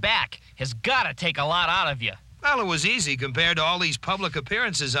moon and back has got to take a lot out of you. Well, it was easy compared to all these public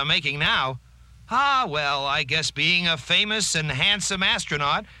appearances I'm making now. Ah, well, I guess being a famous and handsome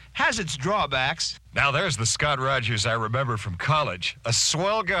astronaut has its drawbacks. Now there's the Scott Rogers I remember from college. A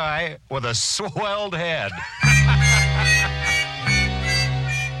swell guy with a swelled head.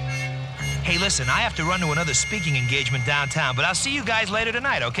 Hey, listen, I have to run to another speaking engagement downtown, but I'll see you guys later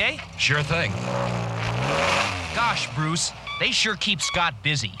tonight, okay? Sure thing. Gosh, Bruce, they sure keep Scott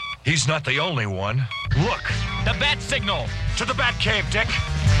busy. He's not the only one. Look. The bat signal. To the bat cave, Dick.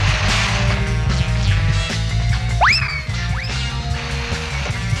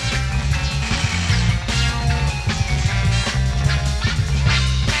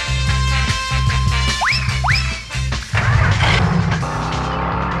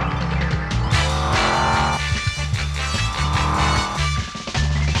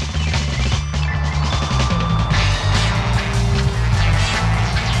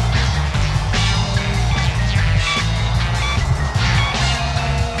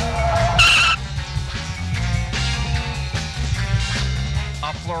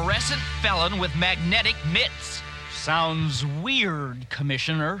 Felon with magnetic mitts. Sounds weird,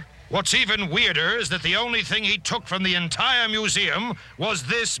 Commissioner. What's even weirder is that the only thing he took from the entire museum was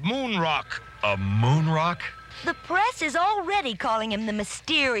this moon rock. A moon rock? The press is already calling him the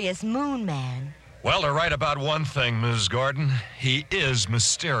mysterious Moon Man. Well, they're right about one thing, Ms. Gordon. He is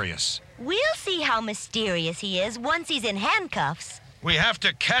mysterious. We'll see how mysterious he is once he's in handcuffs. We have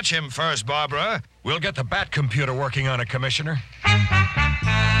to catch him first, Barbara. We'll get the bat computer working on it, Commissioner.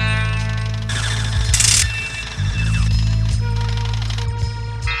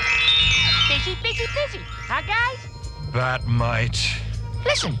 Busy. Huh, guys? Bat might.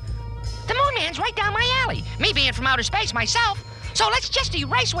 Listen, the Moon Man's right down my alley. Me being from outer space myself. So let's just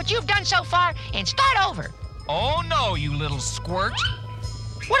erase what you've done so far and start over. Oh, no, you little squirt.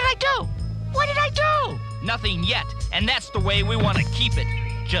 What did I do? What did I do? Nothing yet, and that's the way we want to keep it.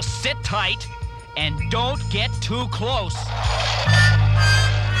 Just sit tight and don't get too close.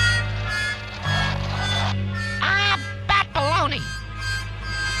 Bat baloney.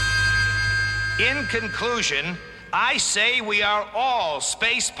 In conclusion, I say we are all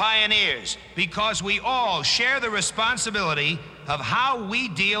space pioneers because we all share the responsibility of how we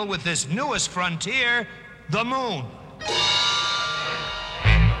deal with this newest frontier, the moon.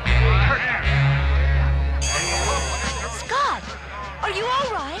 Scott, are you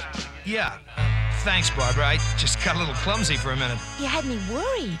all right? Yeah. Thanks, Barbara. I just got a little clumsy for a minute. You had me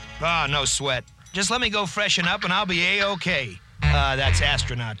worried. Ah, no sweat. Just let me go freshen up and I'll be A-OK. That's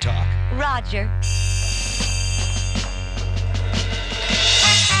astronaut talk. Roger.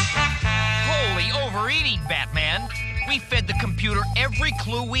 Holy overeating, Batman. We fed the computer every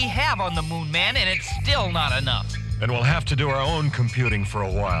clue we have on the Moon Man, and it's still not enough. And we'll have to do our own computing for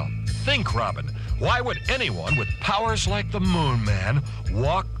a while. Think, Robin. Why would anyone with powers like the Moon Man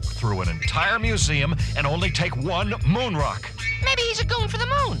walk through an entire museum and only take one moon rock? Maybe he's a goon for the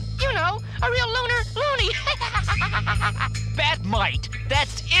moon. You know, a real lunar loony. Bat-mite.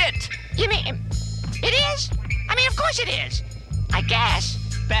 That's it. You mean, it is? I mean, of course it is. I guess.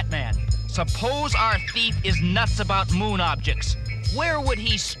 Batman, suppose our thief is nuts about moon objects. Where would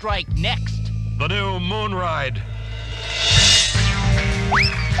he strike next? The new moon ride.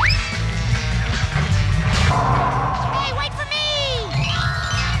 Hey, wait for me!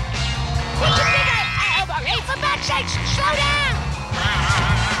 What's your big hey, for God's sakes, slow down!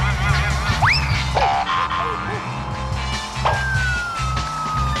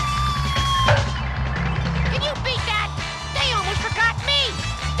 Can you beat that? They almost forgot me,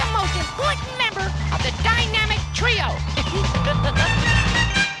 the most important member of the dynamic trio.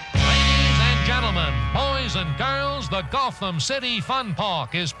 Ladies and gentlemen, boys and girls, the Gotham City Fun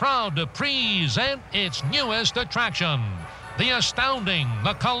Park is proud to present its newest attraction, the astounding,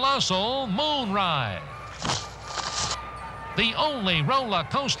 the colossal Moon Ride. The only roller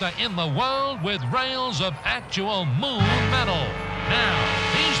coaster in the world with rails of actual moon metal. Now,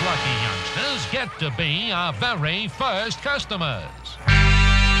 these lucky youngsters get to be our very first customers.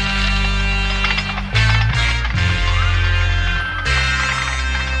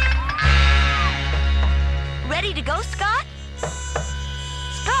 Ready to go, Scott?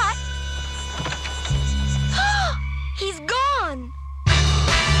 Scott? He's gone!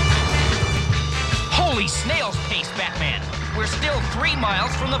 Holy snail's pace, Batman. We're still 3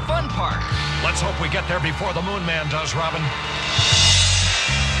 miles from the fun park. Let's hope we get there before the Moon Man does, Robin.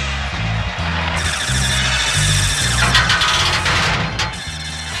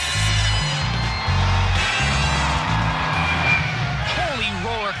 Holy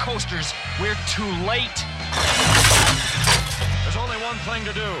roller coasters, we're too late. There's only one thing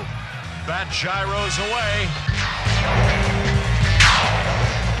to do. Bat gyros away.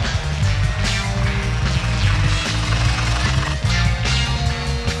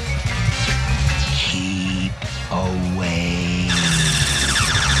 Keep away.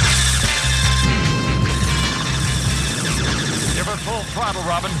 Give her full throttle,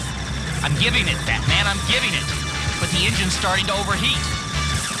 Robin. I'm giving it, Batman, I'm giving it. But the engine's starting to overheat.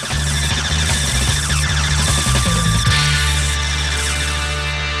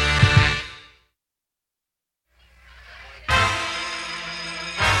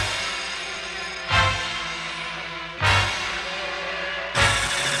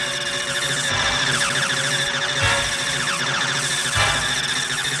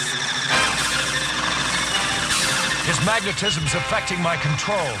 His magnetism's affecting my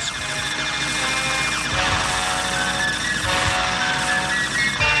controls.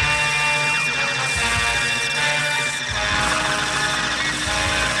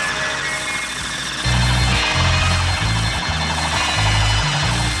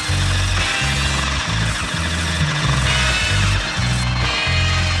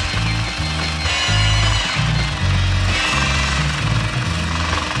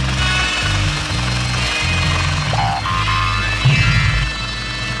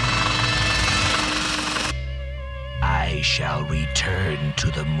 I shall return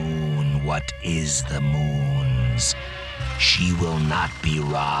to the moon what is the moon's. She will not be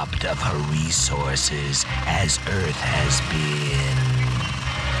robbed of her resources as Earth has been.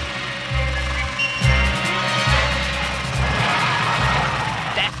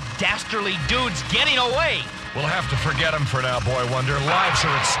 That dastardly dude's getting away. We'll have to forget him for now, Boy Wonder. Lives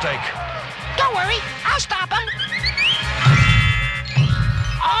are at stake. Don't worry, I'll stop him.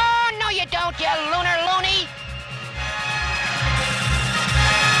 Oh, no you don't, you lunar loony.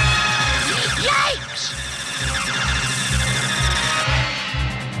 Yikes!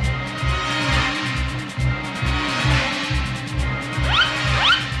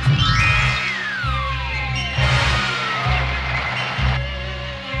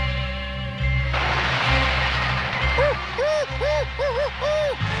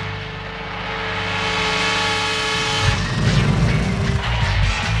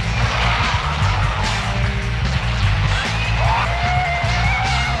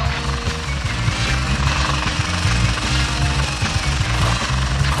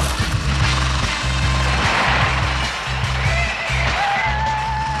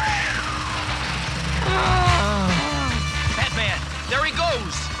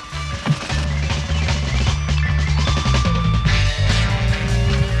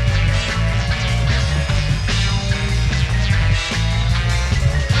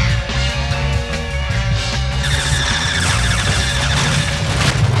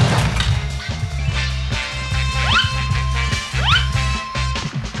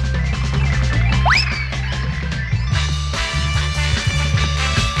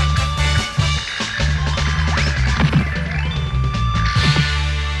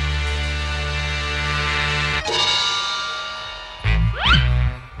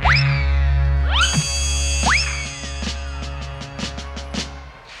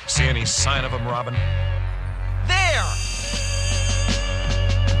 sign of him, Robin? There!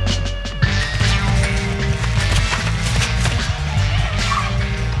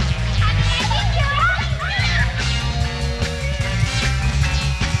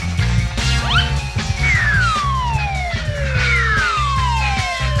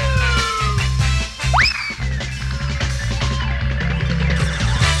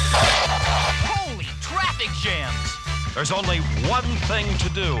 There's only one thing to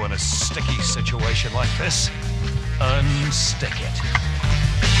do in a sticky situation like this. Unstick it.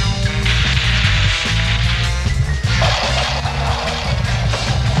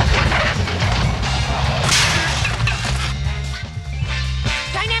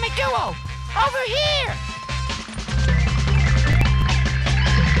 Dynamic duo! Over here!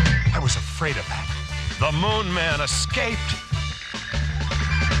 I was afraid of that. The Moon Man escaped.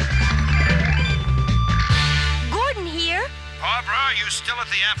 Barbara, are you still at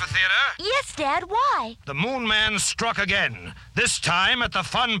the amphitheater? Yes, Dad. Why? The Moon Man struck again, this time at the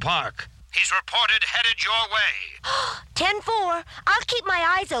fun park. He's reported headed your way. 10-4. I'll keep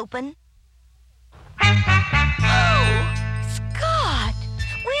my eyes open. Oh, Scott!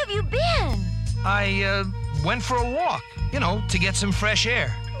 Where have you been? I, went for a walk, to get some fresh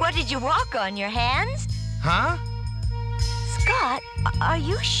air. What did you walk on, your hands? Huh? Scott, are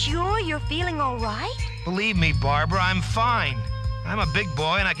you sure you're feeling all right? Believe me, Barbara, I'm fine. I'm a big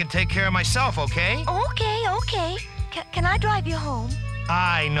boy and I can take care of myself, okay? Okay. Can I drive you home?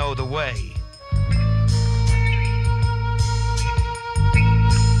 I know the way.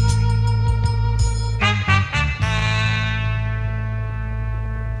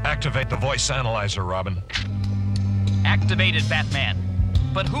 Activate the voice analyzer, Robin. Activated, Batman.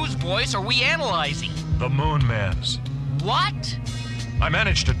 But whose voice are we analyzing? The Moon Man's. What? I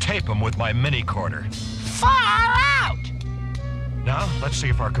managed to tape him with my mini-corder. Far out! Now, let's see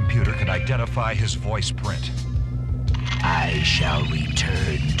if our computer can identify his voice print. I shall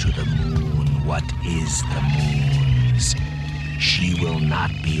return to the moon what is the moon's. She will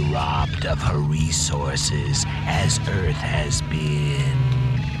not be robbed of her resources as Earth has been.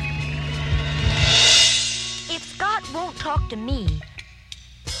 If Scott won't talk to me,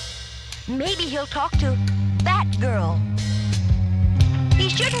 maybe he'll talk to Batgirl. He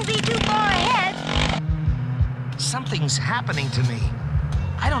shouldn't be too far ahead. Something's happening to me.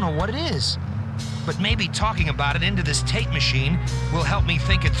 I don't know what it is. But maybe talking about it into this tape machine will help me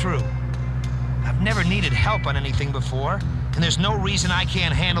think it through. I've never needed help on anything before, and there's no reason I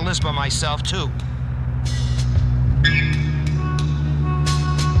can't handle this by myself, too.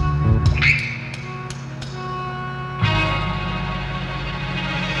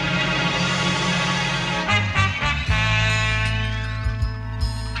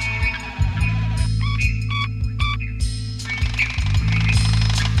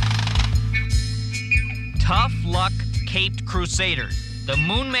 Tough luck, Caped Crusader. The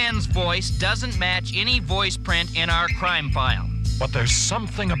Moon Man's voice doesn't match any voice print in our crime file. But there's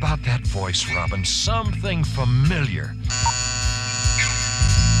something about that voice, Robin. Something familiar.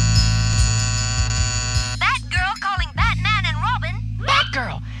 Batgirl calling Batman and Robin.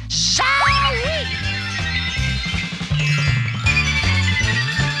 Batgirl! Sorry!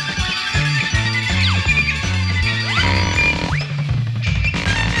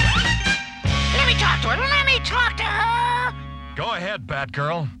 Let me talk to her! Go ahead,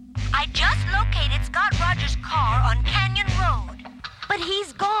 Batgirl. I just located Scott Rogers' car on Canyon Road. But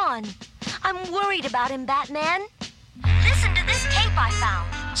he's gone. I'm worried about him, Batman. Listen to this tape I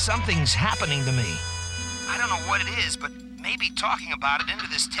found. Something's happening to me. I don't know what it is, but maybe talking about it into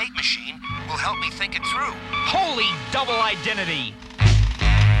this tape machine will help me think it through. Holy double identity!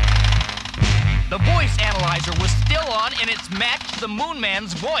 The voice analyzer was still on, and it's matched the Moon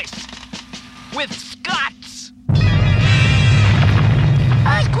Man's voice. With Scott's.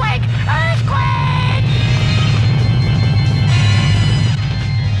 Earthquake! Earthquake!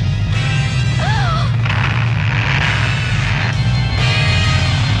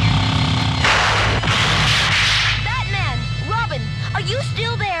 Batman! Robin! Are you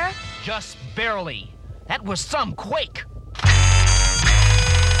still there? Just barely. That was some quake.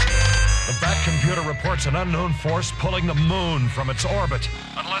 The Bat computer reports an unknown force pulling the moon from its orbit.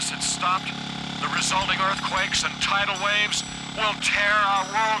 Unless it's stopped, the resulting earthquakes and tidal waves will tear our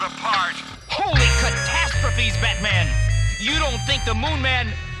world apart. Holy catastrophes, Batman! You don't think the Moon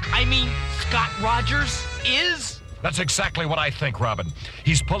Man, Scott Rogers, is? That's exactly what I think, Robin.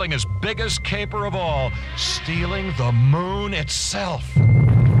 He's pulling his biggest caper of all, stealing the moon itself. We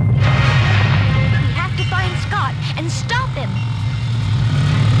have to find Scott and stop him.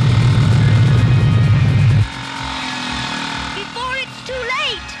 Before it's too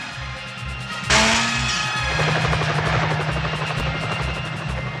late.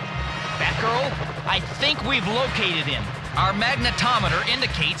 we've located him. Our magnetometer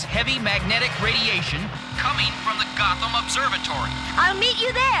indicates heavy magnetic radiation coming from the Gotham Observatory. I'll meet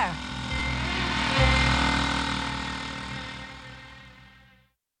you there.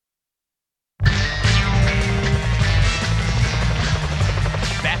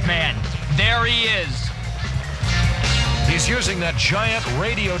 Batman, there he is. He's using that giant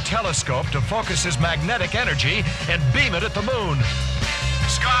radio telescope to focus his magnetic energy and beam it at the moon.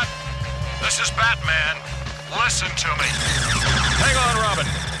 Scott, this is Batman. Listen to me. Hang on, Robin.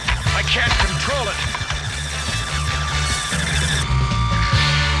 I can't control it.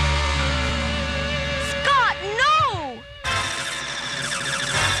 Scott, no!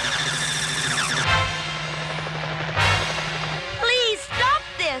 Please stop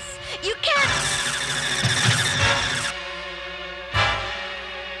this. You can't...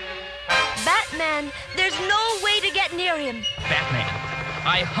 Batman, there's no way to get near him. Batman,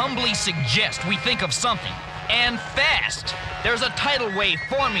 I humbly suggest we think of something. And fast. There's a tidal wave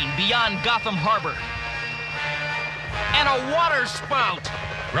forming beyond Gotham Harbor. And a water spout.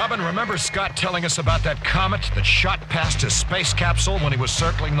 Robin, remember Scott telling us about that comet that shot past his space capsule when he was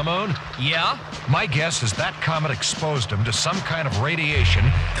circling the moon? Yeah? My guess is that comet exposed him to some kind of radiation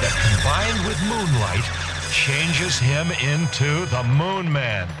that, combined with moonlight, changes him into the Moon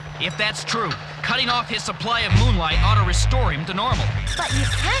Man. If that's true, cutting off his supply of moonlight ought to restore him to normal. But you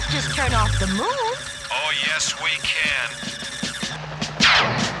can't just turn off the moon. Oh, yes, we can.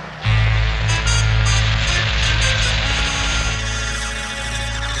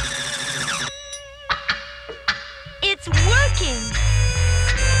 It's working.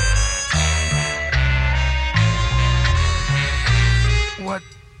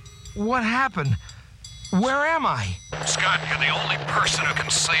 What happened? Where am I? Scott, you're the only person who can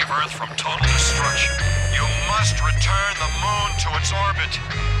save Earth from total destruction. You must return the moon to its orbit.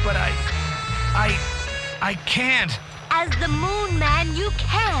 But I can't. As the Moon Man, you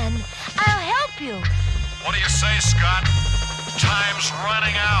can. I'll help you. What do you say, Scott? Time's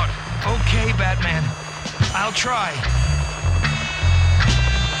running out. Okay, Batman. I'll try.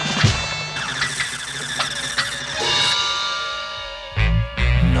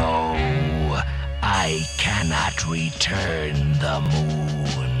 No, I cannot return the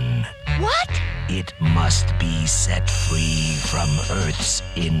moon. What? It must be set free from Earth's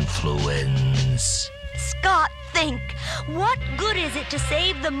influence. Scott, think. What good is it to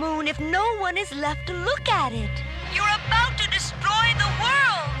save the moon if no one is left to look at it? You're about to destroy the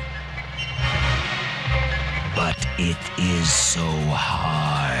world. But it is so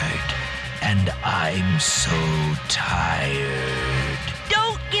hard, and I'm so tired.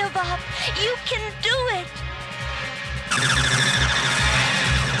 Don't give up. You can do it.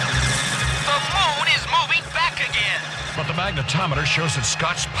 The moon is moving back again. But the magnetometer shows that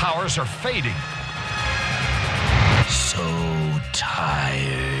Scott's powers are fading. So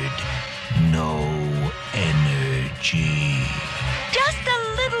tired. No energy. Just a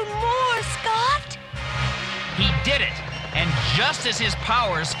little more, Scott. He did it, and just as his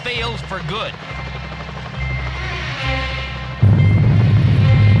powers failed for good.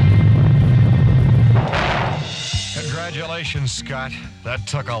 Congratulations, Scott. That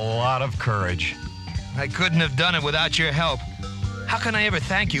took a lot of courage. I couldn't have done it without your help. How can I ever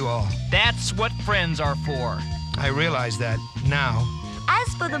thank you all? That's what friends are for. I realize that now.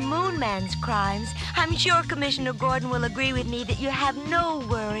 As for the Moon Man's crimes, I'm sure Commissioner Gordon will agree with me that you have no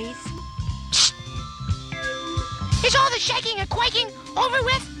worries. Is all the shaking and quaking over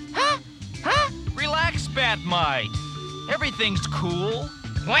with? Huh? Relax, Batmite. Everything's cool.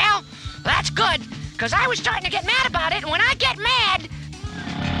 Well, that's good, because I was starting to get mad about it, and when I get mad...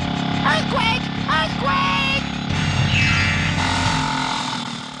 Earthquake! Earthquake!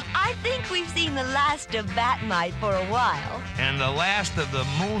 I think we've seen the last of Batmite for a while. And the last of the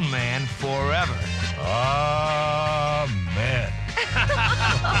Moon Man forever. Amen.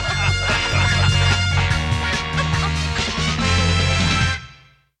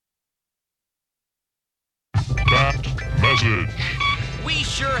 That message. We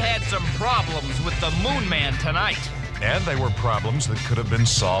sure had some problems with the Moon Man tonight. And they were problems that could have been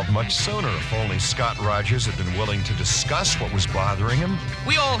solved much sooner if only Scott Rogers had been willing to discuss what was bothering him.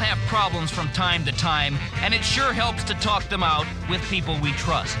 We all have problems from time to time, and it sure helps to talk them out with people we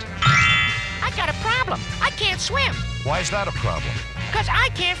trust. I got a problem. I can't swim. Why is that a problem? Because I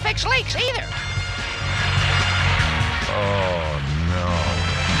can't fix leaks either. Oh, no.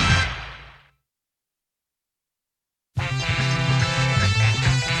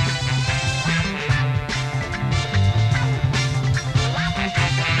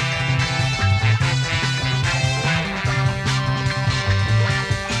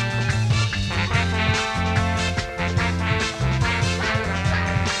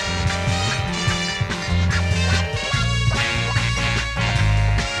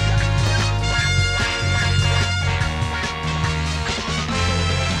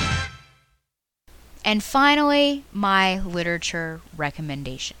 And finally, my literature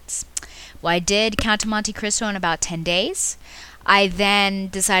recommendations. Well, I did Count of Monte Cristo in about 10 days. I then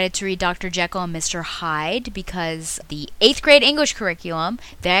decided to read Dr. Jekyll and Mr. Hyde because the 8th grade English curriculum,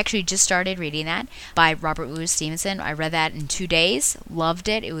 they actually just started reading that, by Robert Louis Stevenson. I read that in 2 days. Loved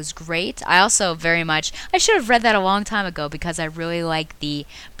it. It was great. I also I should have read that a long time ago because I really like the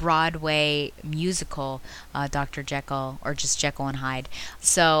Broadway musical, Dr. Jekyll, or just Jekyll and Hyde.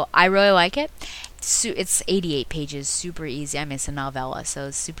 So I really like it. It's 88 pages, super easy. I mean, it's a novella, so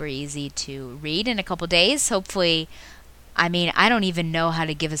it's super easy to read in a couple days. Hopefully, I mean, I don't even know how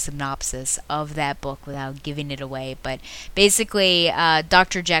to give a synopsis of that book without giving it away. But basically,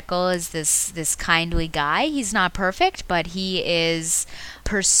 Dr. Jekyll is this kindly guy. He's not perfect, but he is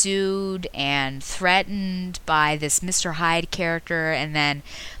pursued and threatened by this Mr. Hyde character. And then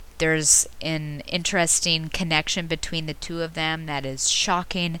there's an interesting connection between the two of them that is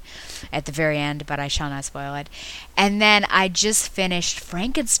shocking at the very end, but I shall not spoil it. And then I just finished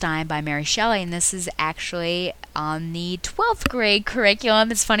Frankenstein by Mary Shelley, and this is actually on the 12th grade curriculum.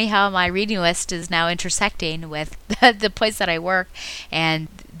 It's funny how my reading list is now intersecting with the place that I work and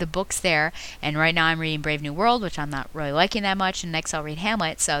the books there. And right now I'm reading Brave New World, which I'm not really liking that much, and next I'll read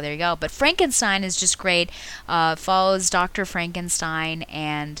Hamlet, so there you go. But Frankenstein is just great. Follows Dr. Frankenstein,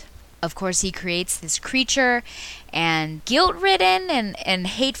 and of course he creates this creature, and guilt-ridden and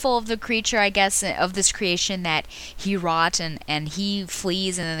hateful of the creature, I guess, of this creation that he wrought, and he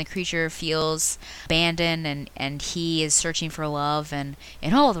flees, and then the creature feels abandoned, and he is searching for love and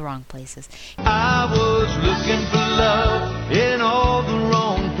in all the wrong places. I was looking for love in all the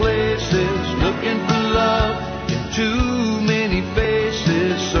wrong places, looking for love in too many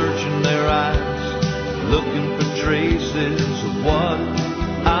faces, searching their eyes, looking for traces of what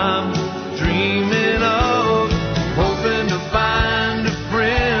I'm dreaming of, hoping to find a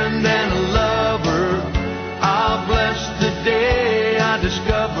friend and a lover. I'll bless the day I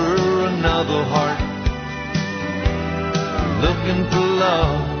discover another heart looking for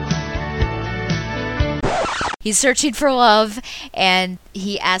love. He's searching for love, and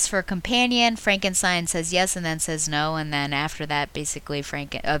he asks for a companion. Frankenstein says yes and then says no, and then after that, basically,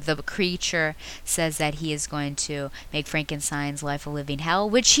 the creature says that he is going to make Frankenstein's life a living hell,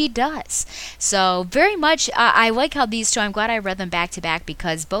 which he does. So very much, I like how these two, I'm glad I read them back to back,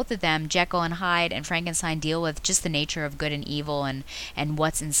 because both of them, Jekyll and Hyde and Frankenstein, deal with just the nature of good and evil and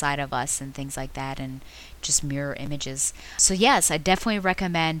what's inside of us and things like that, and just mirror images. So yes, I definitely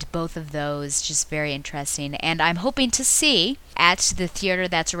recommend both of those. Just very interesting. And I'm hoping to see at the theater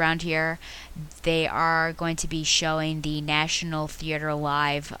that's around here, they are going to be showing the National Theater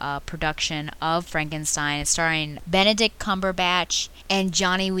Live production of Frankenstein. It's starring Benedict Cumberbatch and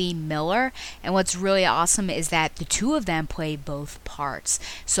Johnny Lee Miller. And what's really awesome is that the two of them play both parts.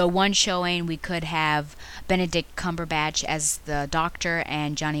 So one showing we could have Benedict Cumberbatch as the doctor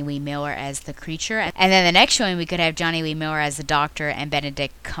and Johnny Lee Miller as the creature. And then the next showing we could have Johnny Lee Miller as the doctor and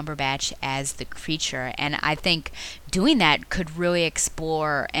Benedict Cumberbatch as the creature. And I think doing that could really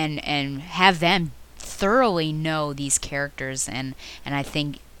explore and have them thoroughly know these characters, and I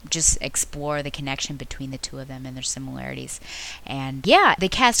think just explore the connection between the two of them and their similarities. And yeah, they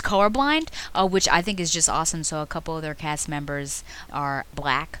cast colorblind, which I think is just awesome. So a couple of their cast members are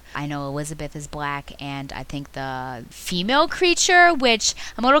black. I know Elizabeth is black, and I think the female creature, which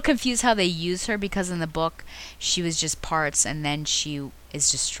I'm a little confused how they use her, because in the book she was just parts and then she is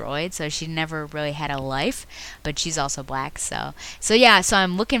destroyed, so she never really had a life, but she's also black. So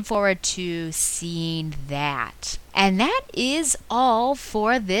I'm looking forward to seeing that. And that is all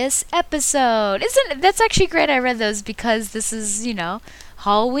for this episode. That's actually great I read those, because this is,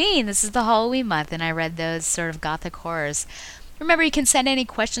 Halloween. This is the Halloween month, and I read those sort of gothic horrors. Remember, you can send any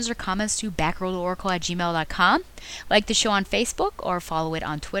questions or comments to batgirloracle@gmail.com. Like the show on Facebook, or follow it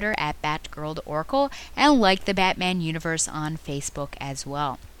on Twitter @BatgirlOracle, and like the Batman Universe on Facebook as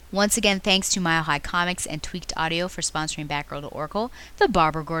well. Once again, thanks to Mile High Comics and Tweaked Audio for sponsoring Batgirl to Oracle, the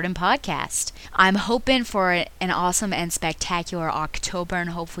Barbara Gordon podcast. I'm hoping for an awesome and spectacular October, and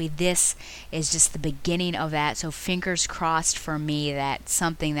hopefully this is just the beginning of that. So fingers crossed for me that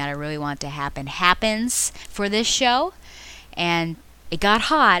something that I really want to happen happens for this show. And it got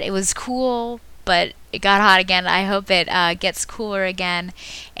hot. It was cool, but it got hot again. I hope it gets cooler again,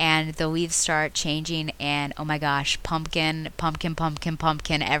 and the leaves start changing, and oh my gosh, pumpkin,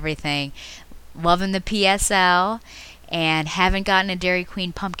 everything. Loving the PSL, and haven't gotten a Dairy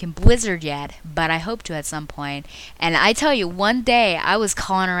Queen pumpkin blizzard yet, but I hope to at some point. And I tell you, one day I was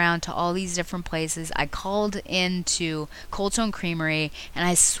calling around to all these different places. I called into Cold Stone Creamery, and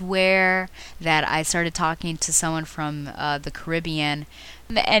I swear that I started talking to someone from the Caribbean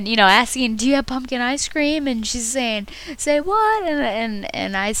And, you know, asking, do you have pumpkin ice cream? And she's saying, say what?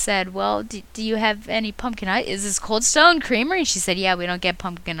 And I said, well, do you have any pumpkin ice? Is this Cold Stone Creamery? And she said, yeah, we don't get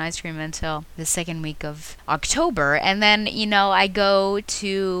pumpkin ice cream until the second week of October. And then, you know, I go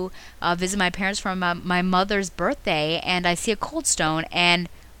to visit my parents for my mother's birthday, and I see a Cold Stone, and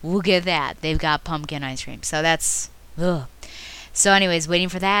look at that. They've got pumpkin ice cream. So that's, ugh. So anyways, waiting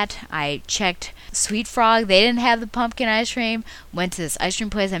for that, I checked Sweet Frog. They didn't have the pumpkin ice cream. Went to this ice cream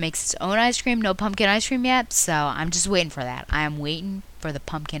place that makes its own ice cream. No pumpkin ice cream yet. So I'm just waiting for that. I am waiting for the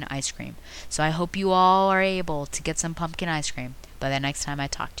pumpkin ice cream. So I hope you all are able to get some pumpkin ice cream by the next time I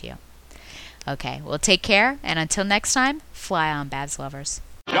talk to you. Okay, well, take care. And until next time, fly on, Babs lovers.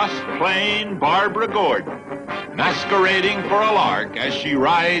 Just plain Barbara Gordon, masquerading for a lark as she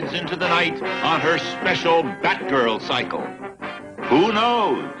rides into the night on her special Batgirl cycle. Who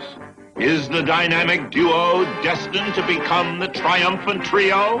knows? Is the dynamic duo destined to become the triumphant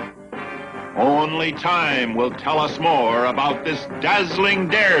trio? Only time will tell us more about this dazzling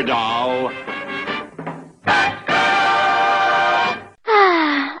daredoll.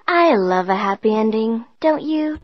 I love a happy ending, don't you?